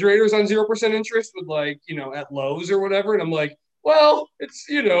refrigerators on 0% interest with like, at Lowe's or whatever. And I'm like, well, it's,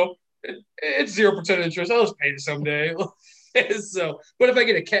 it's 0% interest. I'll just pay it someday. So, but if I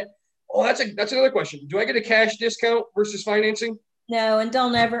get that's another question. Do I get a cash discount versus financing? No, and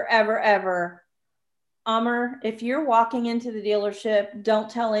don't ever, ever, Amr, if you're walking into the dealership, don't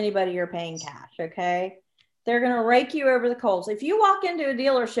tell anybody you're paying cash, okay? They're going to rake you over the coals. If you walk into a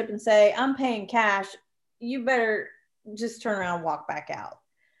dealership and say, I'm paying cash, you better just turn around and walk back out.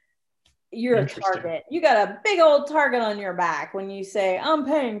 You're a target. You got a big old target on your back when you say, I'm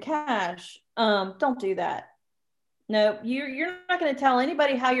paying cash. Don't do that. No, you're not going to tell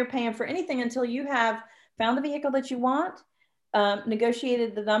anybody how you're paying for anything until you have found the vehicle that you want,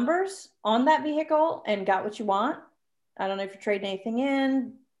 negotiated the numbers on that vehicle and got what you want. I don't know if you're trading anything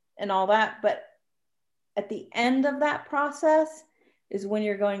in and all that, but at the end of that process is when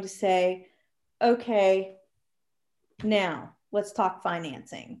you're going to say, okay, Now, let's talk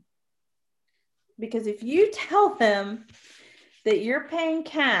financing. Because if you tell them that you're paying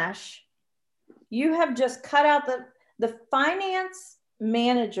cash, you have just cut out the finance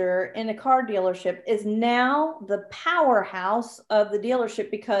manager in a car dealership is now the powerhouse of the dealership,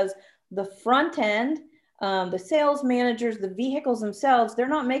 because the front end, the sales managers, the vehicles themselves, they're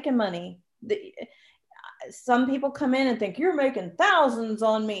not making money. Some people come in and think you're making thousands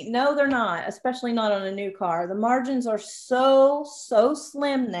on me. No, they're not, especially not on a new car. The margins are so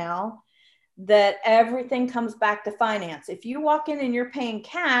slim now that everything comes back to finance. If you walk in and you're paying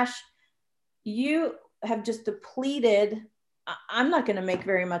cash, you have just depleted. I'm not going to make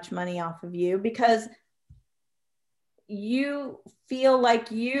very much money off of you because you feel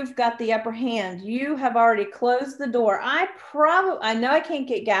like you've got the upper hand. You have already closed the door. I know I can't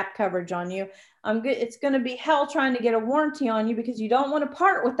get gap coverage on you. It's going to be hell trying to get a warranty on you because you don't want to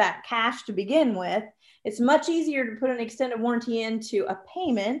part with that cash to begin with. It's much easier to put an extended warranty into a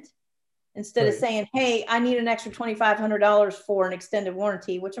payment instead of saying, hey, I need an extra $2,500 for an extended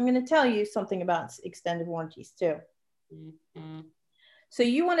warranty, which I'm going to tell you something about extended warranties too. Mm-hmm. So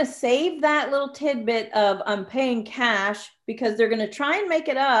you want to save that little tidbit of I'm paying cash because they're going to try and make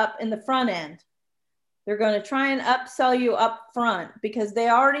it up in the front end. They're going to try and upsell you up front because they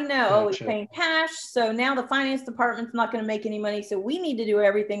already know, oh, he's paying cash. So now the finance department's not going to make any money. So we need to do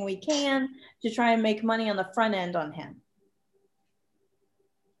everything we can to try and make money on the front end on him.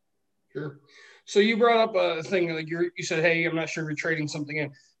 Sure. So you brought up a thing like you said, hey, I'm not sure if you're trading something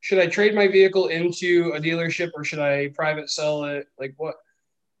in. Should I trade my vehicle into a dealership or should I private sell it? Like what?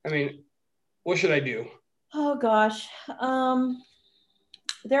 I mean, what should I do? Oh gosh.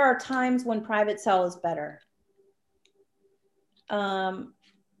 There are times when private sell is better. And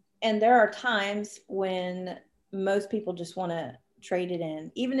there are times when most people just want to trade it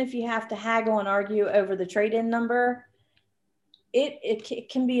in. Even if you have to haggle and argue over the trade-in number, it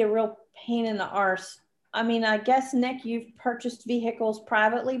can be a real pain in the arse. I mean, I guess, Nick, you've purchased vehicles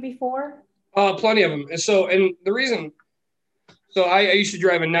privately before? Plenty of them. And the reason, I used to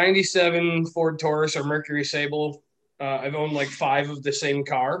drive a 97 Ford Taurus or Mercury Sable. I've owned like 5 of the same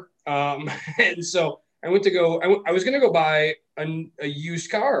car. And so I was going to go buy a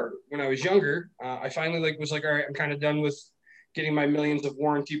used car when I was younger. I finally was like, all right, I'm kind of done with getting my millions of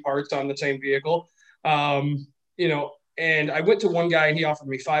warranty parts on the same vehicle. And I went to one guy and he offered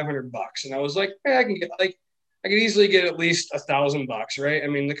me $500, and I was like, hey, I could easily get at least $1,000, right? I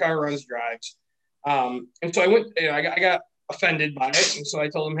mean, the car runs, drives. And so I went, I got offended by it. And so I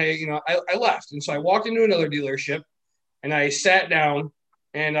told him, hey, I left. And so I walked into another dealership and I sat down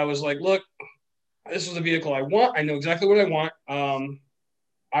and I was like, look, this is the vehicle I want. I know exactly what I want.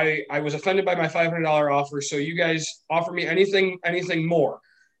 I was offended by my $500 offer. So you guys offer me anything more.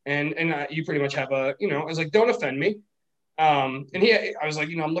 And you pretty much have I was like, don't offend me. And I was like,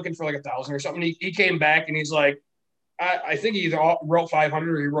 I'm looking for like 1,000 or something. He came back and he's like, I think he either wrote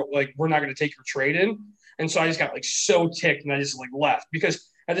 500 or he wrote like, we're not going to take your trade in. And so I just got like so ticked and I just like left because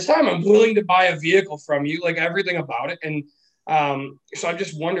at this time I'm willing to buy a vehicle from you, like everything about it. And so I'm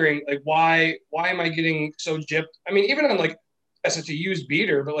just wondering like, why am I getting so gypped? I mean, even on like, as it's a used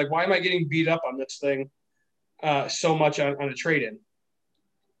beater, but like, why am I getting beat up on this thing so much on a trade-in?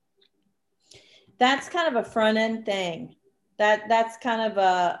 That's kind of a front end thing. That's kind of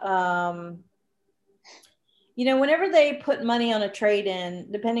a, whenever they put money on a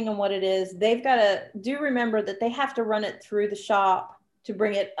trade-in, depending on what it is, they've got to remember that they have to run it through the shop to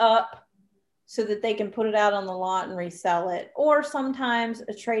bring it up so that they can put it out on the lot and resell it. Or sometimes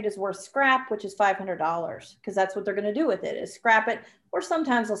a trade is worth scrap, which is $500 because that's what they're going to do with it is scrap it. Or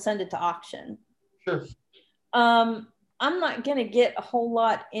sometimes they'll send it to auction. Sure. I'm not going to get a whole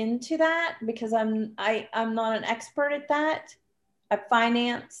lot into that because I'm not an expert at that. I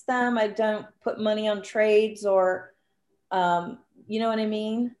finance them. I don't put money on trades or, you know what I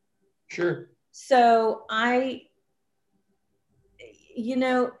mean? Sure. So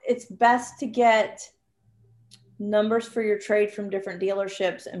it's best to get numbers for your trade from different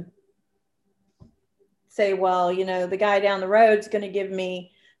dealerships and say, well, the guy down the road is going to give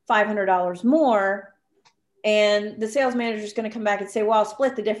me $500 more. And the sales manager is going to come back and say, well, I'll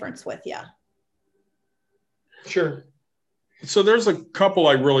split the difference with you. Sure. So there's a couple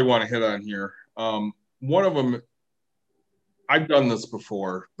I really want to hit on here. One of them, I've done this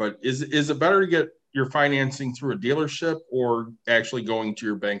before, but is it better to get your financing through a dealership or actually going to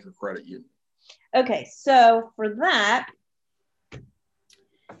your bank or credit union? Okay, so for that,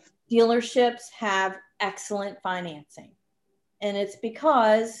 dealerships have excellent financing. And it's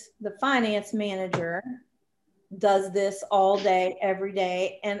because the finance manager does this all day, every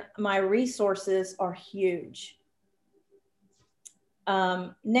day, and my resources are huge.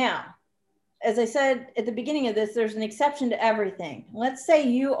 Now, as I said at the beginning of this, there's an exception to everything. Let's say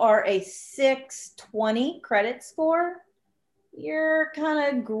you are a 620 credit score. You're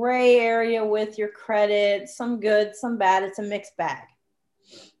kind of gray area with your credit, some good, some bad. It's a mixed bag.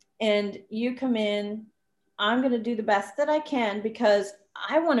 And you come in, I'm going to do the best that I can because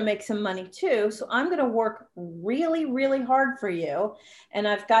I want to make some money too. So I'm going to work really, really hard for you. And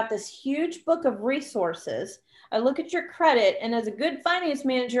I've got this huge book of resources. I look at your credit, and as a good finance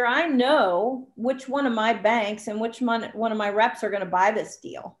manager, I know which one of my banks and which one of my reps are going to buy this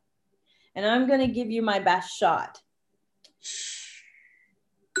deal. And I'm going to give you my best shot.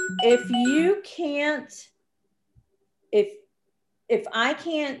 If you can't, if I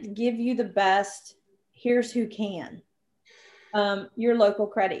can't give you the best, here's who can. Your local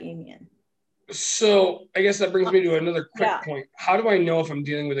credit union. So I guess that brings me to another quick point. How do I know if I'm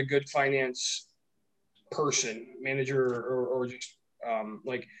dealing with a good finance person, manager, or just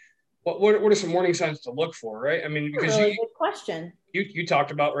like what are some warning signs to look for, right? I mean, because really good question. You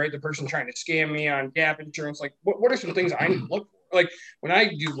talked about, right, the person trying to scam me on gap insurance. Like, what are some things I need to look for? Like when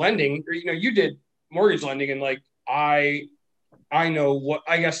I do lending, or you did mortgage lending, and like I know what,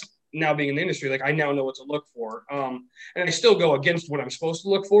 I guess now being in the industry, like I now know what to look for. And I still go against what I'm supposed to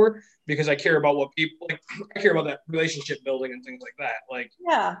look for because I care about what people like. I care about that relationship building and things like that. Like,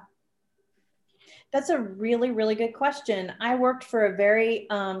 yeah, that's a really, really good question. I worked for a very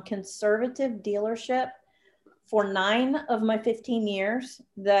conservative dealership for 9 of my 15 years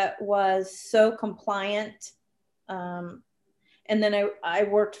that was so compliant. And then I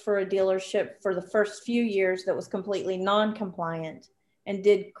worked for a dealership for the first few years that was completely non-compliant and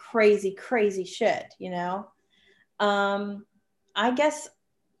did crazy, crazy shit, I guess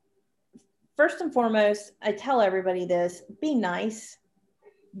first and foremost, I tell everybody this: be nice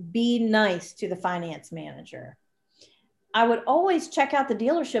to the finance manager. I would always check out the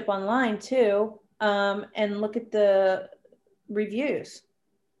dealership online too, and look at the reviews.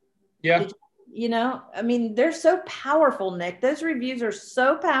 Yeah. I mean, they're so powerful, Nick. Those reviews are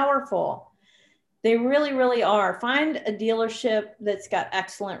so powerful. They really, really are. Find a dealership that's got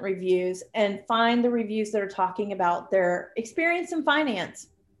excellent reviews and find the reviews that are talking about their experience in finance.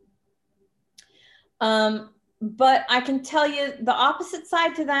 But I can tell you the opposite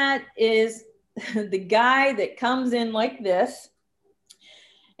side to that is the guy that comes in like this,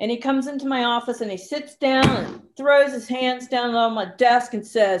 and he comes into my office and he sits down and throws his hands down on my desk and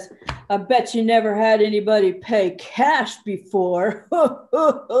says, "I bet you never had anybody pay cash before."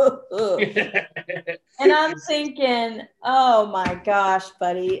 And I'm thinking, oh my gosh,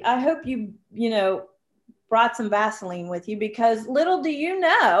 buddy, I hope you brought some Vaseline with you, because little do you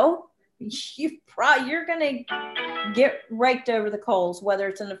know, you're going to get raked over the coals, whether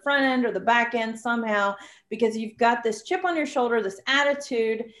it's in the front end or the back end somehow, because you've got this chip on your shoulder, this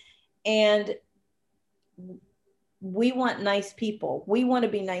attitude, and we want nice people. We want to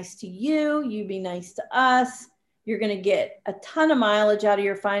be nice to you. You be nice to us. You're going to get a ton of mileage out of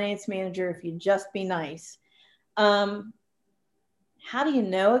your finance manager if you just be nice. How do you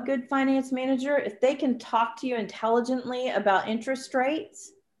know a good finance manager? If they can talk to you intelligently about interest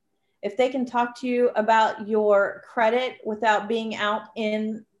rates, if they can talk to you about your credit without being out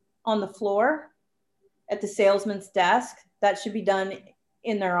on the floor at the salesman's desk, that should be done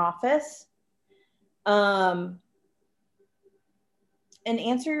in their office. And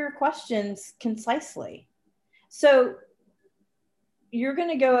answer your questions concisely. So you're going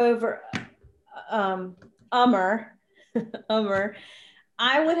to go over Ummer.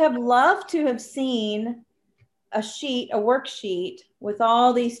 I would have loved to have seen a worksheet with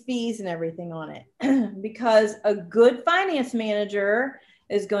all these fees and everything on it, because a good finance manager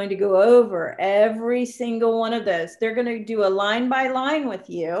is going to go over every single one of those. They're going to do a line by line with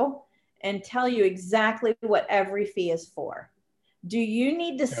you and tell you exactly what every fee is for. Do you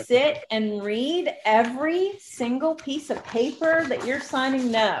need to sit and read every single piece of paper that you're signing?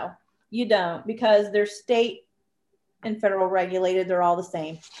 No, you don't, because they're state and federal regulated. They're all the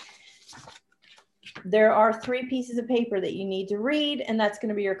same. There are 3 pieces of paper that you need to read, and that's going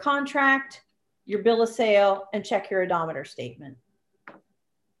to be your contract, your bill of sale, and check your odometer statement.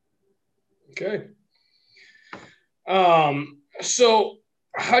 Okay. So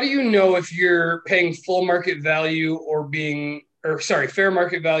how do you know if you're paying full market value or fair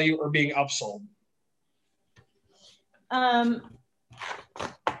market value or being upsold?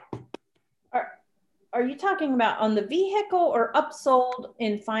 Are you talking about on the vehicle or upsold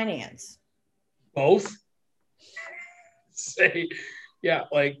in finance? Both.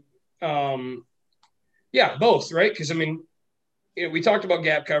 Both, right? Because I mean, we talked about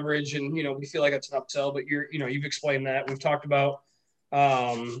gap coverage, and we feel like it's an upsell, but you've explained that. We've talked about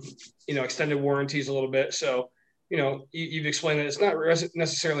extended warranties a little bit. So, you've explained that it's not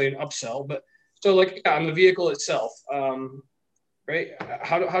necessarily an upsell, but so like on the vehicle itself, right?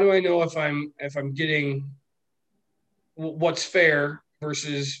 How do I know if I'm getting what's fair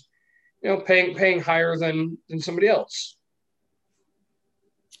versus, paying higher than somebody else?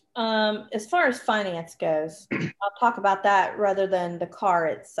 As far as finance goes, I'll talk about that rather than the car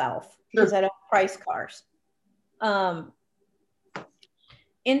itself, because I don't price cars.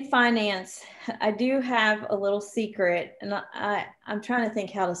 In finance, I do have a little secret, and I'm trying to think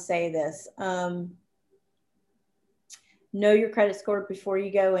how to say this. Know your credit score before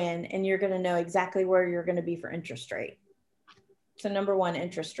you go in, and you're going to know exactly where you're going to be for interest rate. So number one,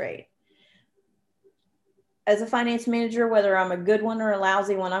 interest rate. As a finance manager, whether I'm a good one or a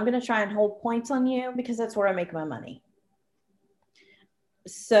lousy one, I'm going to try and hold points on you because that's where I make my money.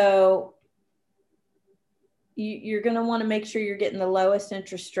 So you're going to want to make sure you're getting the lowest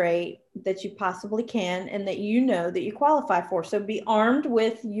interest rate that you possibly can and that you know that you qualify for. So be armed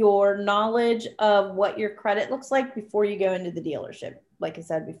with your knowledge of what your credit looks like before you go into the dealership, like I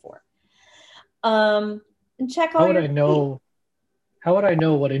said before. And check all your How would I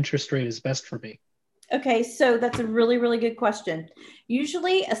know what interest rate is best for me? Okay, so that's a really, really good question.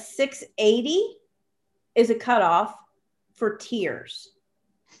 Usually a 680 is a cutoff for tiers.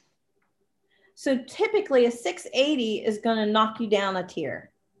 So typically a 680 is going to knock you down a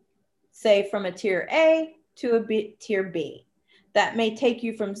tier, say from a tier A to a tier B. That may take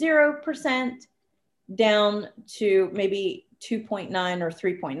you from 0% down to maybe 2.9 or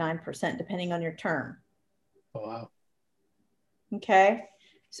 3.9%, depending on your term. Oh, wow. Okay.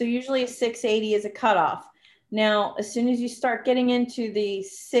 So usually a 680 is a cutoff. Now, as soon as you start getting into the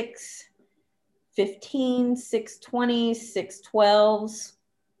 615, 620s, 612s,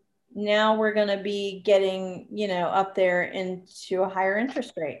 now we're going to be getting, up there into a higher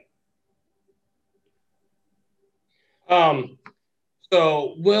interest rate. So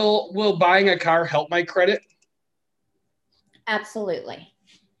will buying a car help my credit? Absolutely.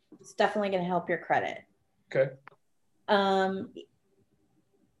 It's definitely going to help your credit. Okay.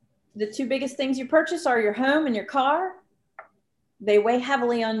 The two biggest things you purchase are your home and your car. They weigh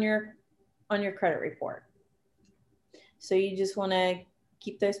heavily on your credit report. So you just want to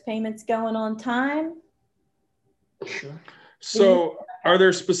keep those payments going on time. Sure. So are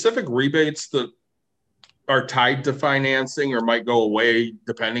there specific rebates that are tied to financing or might go away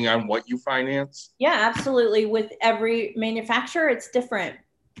depending on what you finance? Yeah, absolutely. With every manufacturer, it's different.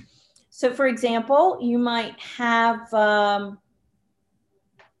 So for example, you might have, I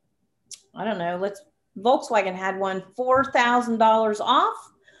don't know, Volkswagen had one $4,000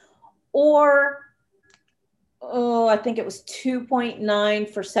 off, or, I think it was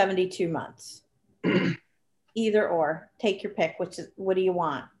 2.9 for 72 months. Either or, take your pick. What do you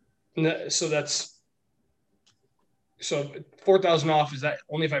want? So 4,000 off. Is that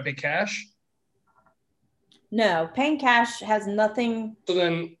only if I pay cash? No, paying cash has nothing. So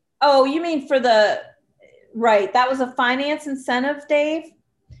then. Oh, you mean right. That was a finance incentive, Dave.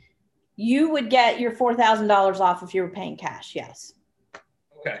 You would get your $4,000 off if you were paying cash. Yes.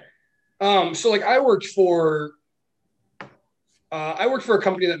 Okay. So like I worked for a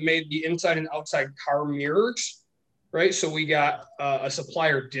company that made the inside and outside car mirrors, right? So we got a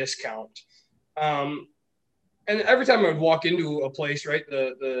supplier discount. And every time I would walk into a place, right,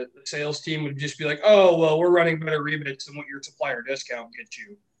 the sales team would just be like, "Oh, well, we're running better rebates than what your supplier discount gets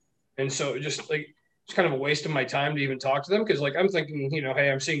you." And so it's kind of a waste of my time to even talk to them because like I'm thinking,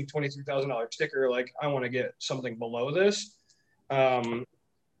 hey, I'm seeing $23,000 sticker, like I want to get something below this.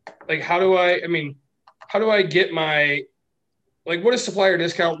 Like how do I get my, like, what is supplier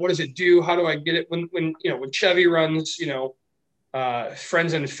discount? What does it do? How do I get it when Chevy runs,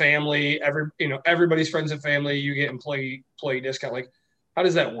 friends and family, everybody's friends and family, you get employee discount. Like, how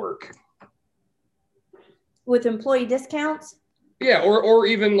does that work? With employee discounts? Yeah, or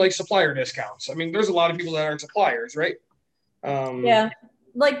even like supplier discounts. I mean, there's a lot of people that aren't suppliers, right? Yeah,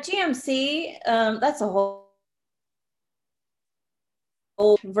 like GMC, that's a whole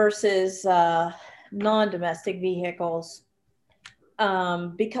versus non-domestic vehicles,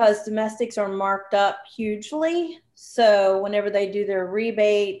 because domestics are marked up hugely. So whenever they do their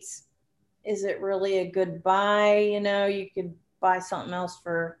rebates, is it really a good buy? You could buy something else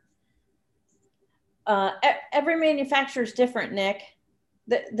for. Every manufacturer is different, Nick.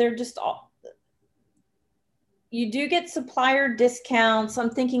 They're just all. You do get supplier discounts. I'm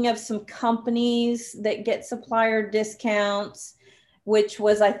thinking of some companies that get supplier discounts, which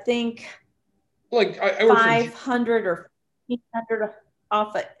was, I think, like I 500 or 1,500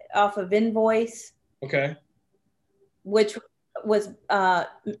 off of invoice. Okay. Which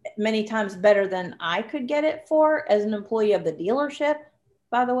many times better than I could get it for as an employee of the dealership,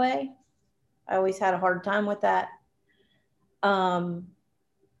 by the way. I always had a hard time with that. But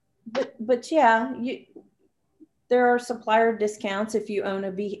yeah, there are supplier discounts if you own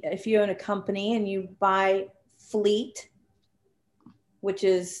a company and you buy fleet, which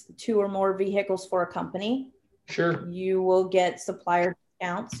is 2 or more vehicles for a company. Sure. You will get supplier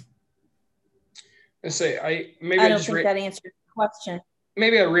discounts. I say I don't think that answered your question.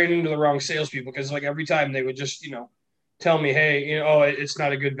 Maybe I ran into the wrong salespeople because like every time they would just, tell me, hey, oh, it's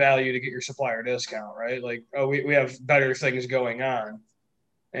not a good value to get your supplier discount, right? Like, oh, we have better things going on.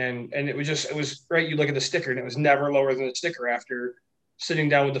 And it was right. You look at the sticker and it was never lower than the sticker after sitting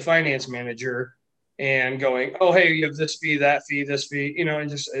down with the finance manager and going, oh, hey, you have this fee, that fee, this fee, and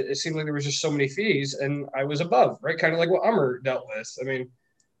just, it seemed like there was just so many fees and I was above, right? Kind of like what Hummer dealt with. I mean,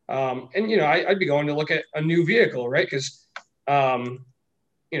 I'd be going to look at a new vehicle, right? Because, Chrysler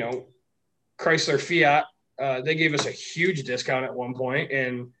Fiat, they gave us a huge discount at one point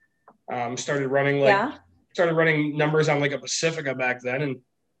and started running numbers on like a Pacifica back then. And,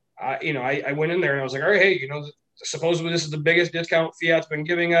 I went in there and I was like, all right, hey, supposedly this is the biggest discount Fiat's been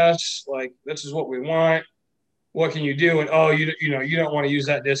giving us. Like, this is what we want. What can you do? And, oh, you don't want to use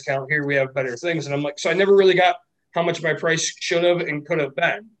that discount here. We have better things. And I'm like, so I never really got how much my price should have and could have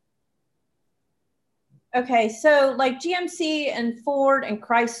been. Okay. So like GMC and Ford and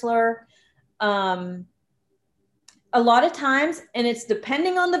Chrysler, a lot of times, and it's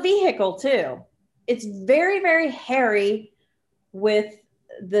depending on the vehicle too, it's very, very hairy with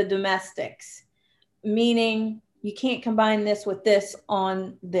the domestics, meaning you can't combine this with this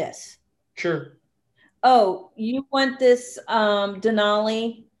on this. Sure. Oh, you want this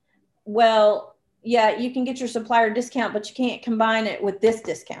Denali? Well, yeah, you can get your supplier discount, but you can't combine it with this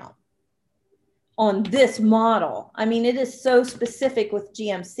discount on this model. I mean, it is so specific with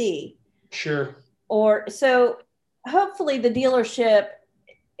GMC. Sure. Or so hopefully the dealership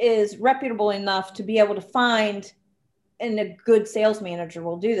is reputable enough to be able to find, and a good sales manager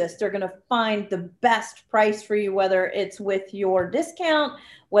will do this. They're going to find the best price for you, whether it's with your discount,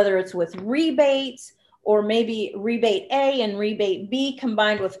 whether it's with rebates, or maybe rebate A and rebate B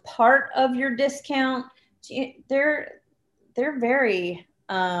combined with part of your discount. They're very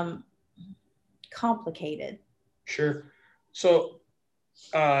complicated. Sure. So,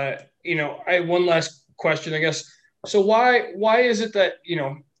 I have one last question, I guess. So why is it that,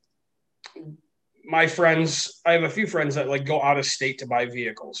 my friends, I have a few friends that like go out of state to buy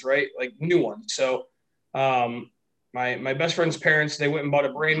vehicles, right? Like new ones. So, my best friend's parents, they went and bought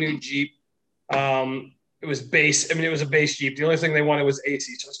a brand new Jeep. It was base. I mean, it was a base Jeep. The only thing they wanted was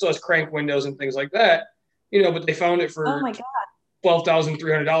AC. So it still has crank windows and things like that, but they found it for oh my God,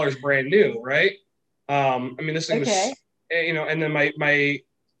 $12,300 brand new. Right. I mean, this thing was, and then my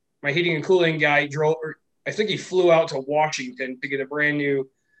heating and cooling guy drove, or I think he flew out to Washington to get a brand new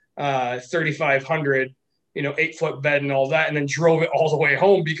 3,500, 8-foot bed and all that, and then drove it all the way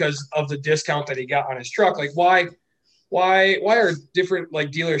home because of the discount that he got on his truck. Like, why are different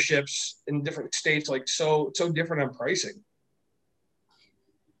like dealerships in different states like so different on pricing?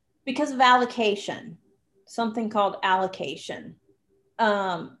 Because of allocation, something called allocation.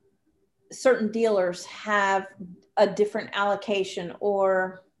 Certain dealers have a different allocation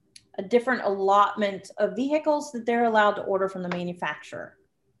or a different allotment of vehicles that they're allowed to order from the manufacturer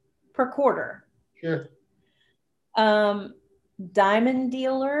per quarter. Sure. Diamond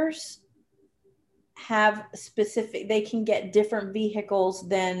dealers have they can get different vehicles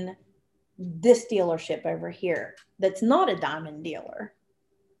than this dealership over here that's not a diamond dealer.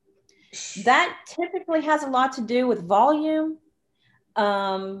 That typically has a lot to do with volume,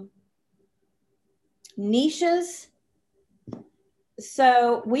 niches.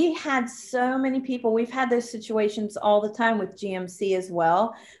 So we had so many people, we've had those situations all the time with GMC as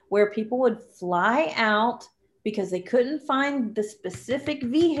well, where people would fly out because they couldn't find the specific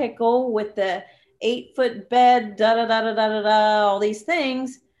vehicle with the 8-foot bed, all these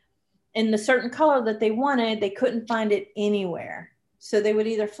things in the certain color that they wanted. They couldn't find it anywhere. So they would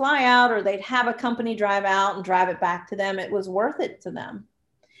either fly out or they'd have a company drive out and drive it back to them. It was worth it to them.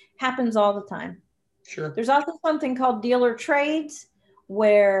 Happens all the time. Sure. There's also something called dealer trades,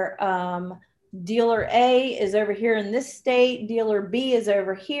 where dealer A is over here in this state, dealer B is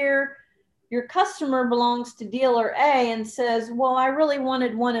over here. Your customer belongs to dealer A and says, well, I really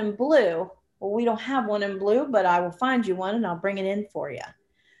wanted one in blue. Well, we don't have one in blue, but I will find you one and I'll bring it in for you.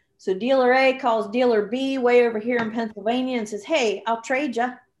 So dealer A calls dealer B way over here in Pennsylvania and says, hey, I'll trade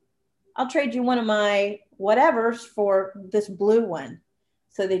you. I'll trade you one of my whatevers for this blue one.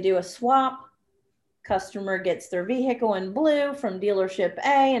 So they do a swap. Customer gets their vehicle in blue from dealership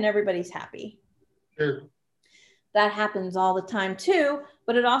A and everybody's happy. Sure. That happens all the time too,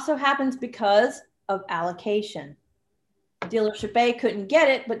 but it also happens because of allocation. Dealership A couldn't get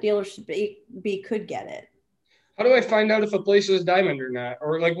it, but dealership B could get it. How do I find out if a place is diamond or not?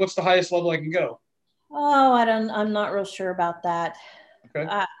 Or like, what's the highest level I can go? Oh, I'm not real sure about that. Okay.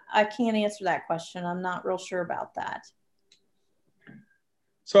 I can't answer that question. I'm not real sure about that.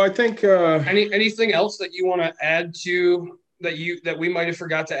 So I think anything else that you want to add to that we might have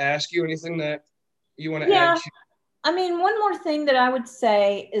forgot to ask you? Anything that you want to add to? I mean, one more thing that I would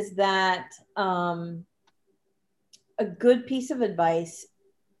say is that a good piece of advice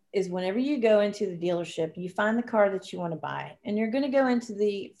is whenever you go into the dealership, you find the car that you want to buy, and you're going to go into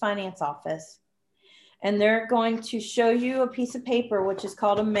the finance office, and they're going to show you a piece of paper, which is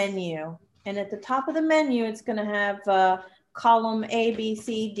called a menu. And at the top of the menu, it's going to have column A, B,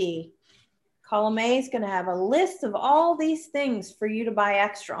 C, D. Column A is going to have a list of all these things for you to buy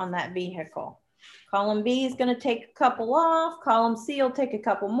extra on that vehicle. Column B is going to take a couple off. Column C will take a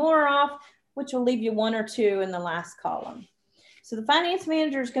couple more off, which will leave you one or two in the last column. So the finance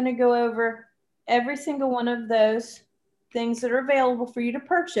manager is going to go over every single one of those things that are available for you to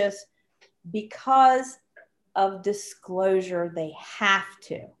purchase because of disclosure. They have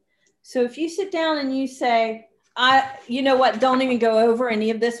to. So if you sit down and you say, you know what, don't even go over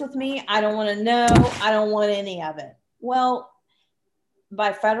any of this with me. I don't want to know. I don't want any of it. Well,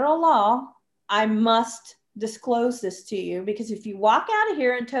 by federal law, I must disclose this to you, because if you walk out of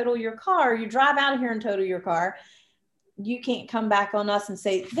here and total your car, you drive out of here and total your car, you can't come back on us and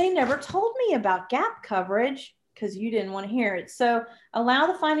say, they never told me about gap coverage, because you didn't want to hear it. So allow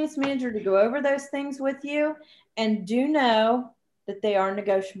the finance manager to go over those things with you, and do know that they are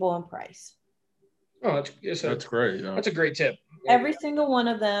negotiable in price. Oh, that's great. Yeah. That's a great tip. Every single one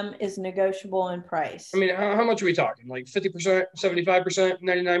of them is negotiable in price. I mean, how much are we talking? Like 50%, 75%,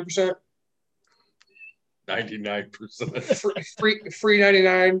 99%? 99%. Free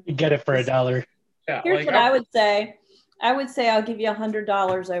 99. You get it for $1. Yeah. Here's what I would say. I would say I'll give you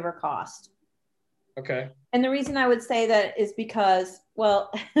 $100 over cost. Okay. And the reason I would say that is because,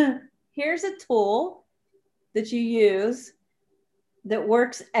 well, here's a tool that you use that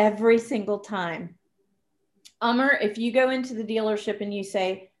works every single time. If you go into the dealership and you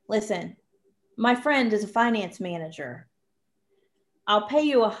say, listen, my friend is a finance manager. I'll pay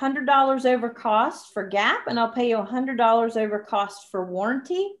you $100 over cost for gap, and I'll pay you $100 over cost for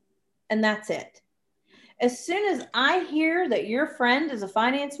warranty, and that's it. As soon as I hear that your friend is a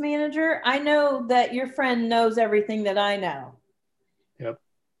finance manager, I know that your friend knows everything that I know. Yep.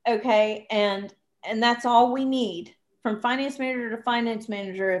 Okay, and that's all we need. From finance manager to finance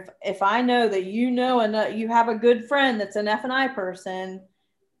manager, if I know that you know and you have a good friend that's an F&I person,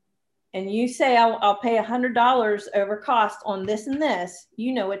 and you say I'll pay $100 over cost on this and this,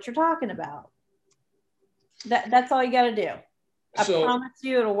 you know what you're talking about. That's all you got to do. I promise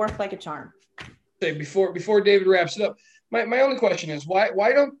you, it'll work like a charm. Say before David wraps it up, my only question is why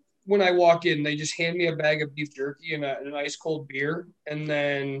don't, when I walk in, they just hand me a bag of beef jerky and an ice cold beer, and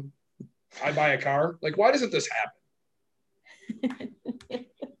then I buy a car? Like, why doesn't this happen?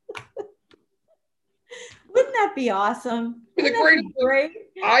 Wouldn't that be awesome? Great.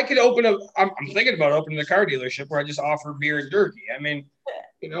 I could open up. I'm thinking about opening a car dealership where I just offer beer and jerky. I mean,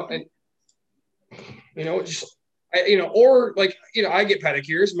 or like, I get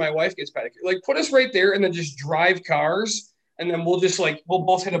pedicures, my wife gets pedicures. Like, put us right there, and then just drive cars, and then we'll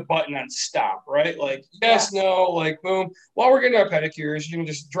both hit a button on stop, right? Like, yes, no, like, boom. While we're getting our pedicures, you can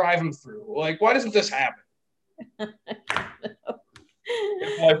just drive them through. Like, why doesn't this happen?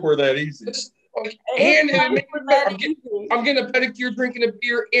 If life were that easy. I'm getting a pedicure, drinking a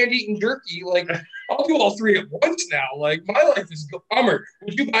beer, and eating jerky. Like, I'll do all three at once now. Like, my life is a bummer.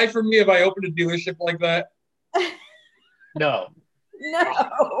 Would you buy from me if I opened a dealership like that? No.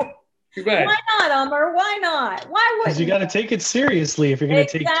 Too bad. Why not, Umar? Why not? Why would? Because you got to take it seriously if you're going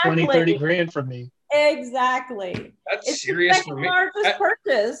to take 20, 30 grand from me. Exactly. That's serious for me.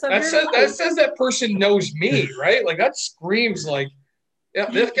 Purchase that says that person knows me, right? Like, that screams like, yeah,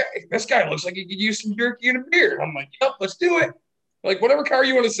 this guy looks like he could use some jerky and a beer. I'm like, yep, let's do it. Like, whatever car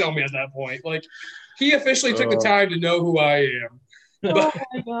you want to sell me at that point. Like, he officially took the time to know who I am. Oh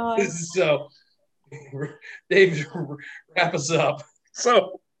my God. So, Dave, wrap us up.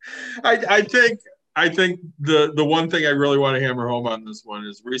 So, I think the one thing I really want to hammer home on this one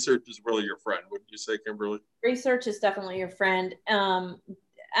is research is really your friend. Wouldn't you say, Kimberly? Research is definitely your friend.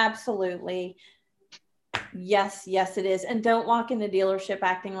 Absolutely. Yes, it is. And don't walk in the dealership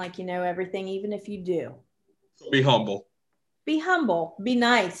acting like you know everything, even if you do. Be humble. be humble, be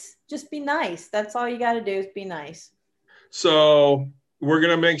nice. Just be nice. That's all you got to do is be nice. So we're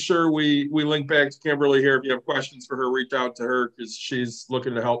going to make sure we link back to Kimberly here. If you have questions for her, reach out to her because she's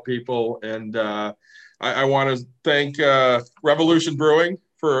looking to help people. And I want to thank Revolution Brewing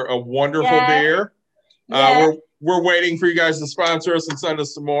for a wonderful beer. We're waiting for you guys to sponsor us and send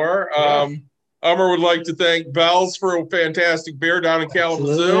us some more. Umar would like to thank Bell's for a fantastic beer down in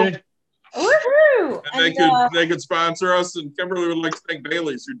Kalamazoo. Woohoo! And they could sponsor us. And Kimberly would like to thank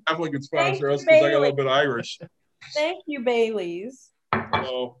Bailey's, who definitely could sponsor us because I got a little bit Irish. Thank you, Bailey's.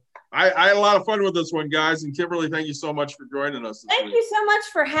 So I had a lot of fun with this one, guys. And Kimberly, thank you so much for joining us. Thank you so much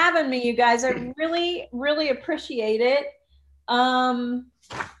for having me, you guys. I really, really appreciate it. And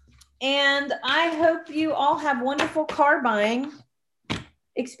I hope you all have wonderful car buying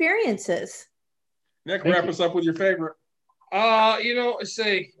experiences. Nick, wrap us up with your favorite.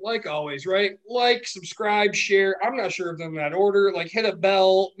 Say, like always, right? Like, subscribe, share. I'm not sure if they're in that order. Like, hit a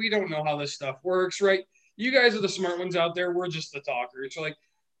bell. We don't know how this stuff works, right? You guys are the smart ones out there. We're just the talkers. So, like,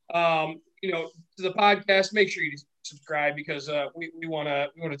 to the podcast, make sure you subscribe because we want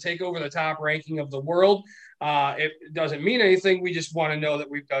to take over the top ranking of the world. It doesn't mean anything. We just want to know that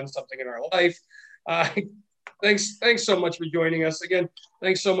we've done something in our life. Thanks so much for joining us again.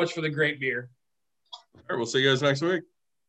 Thanks so much for the great beer. All right, we'll see you guys next week.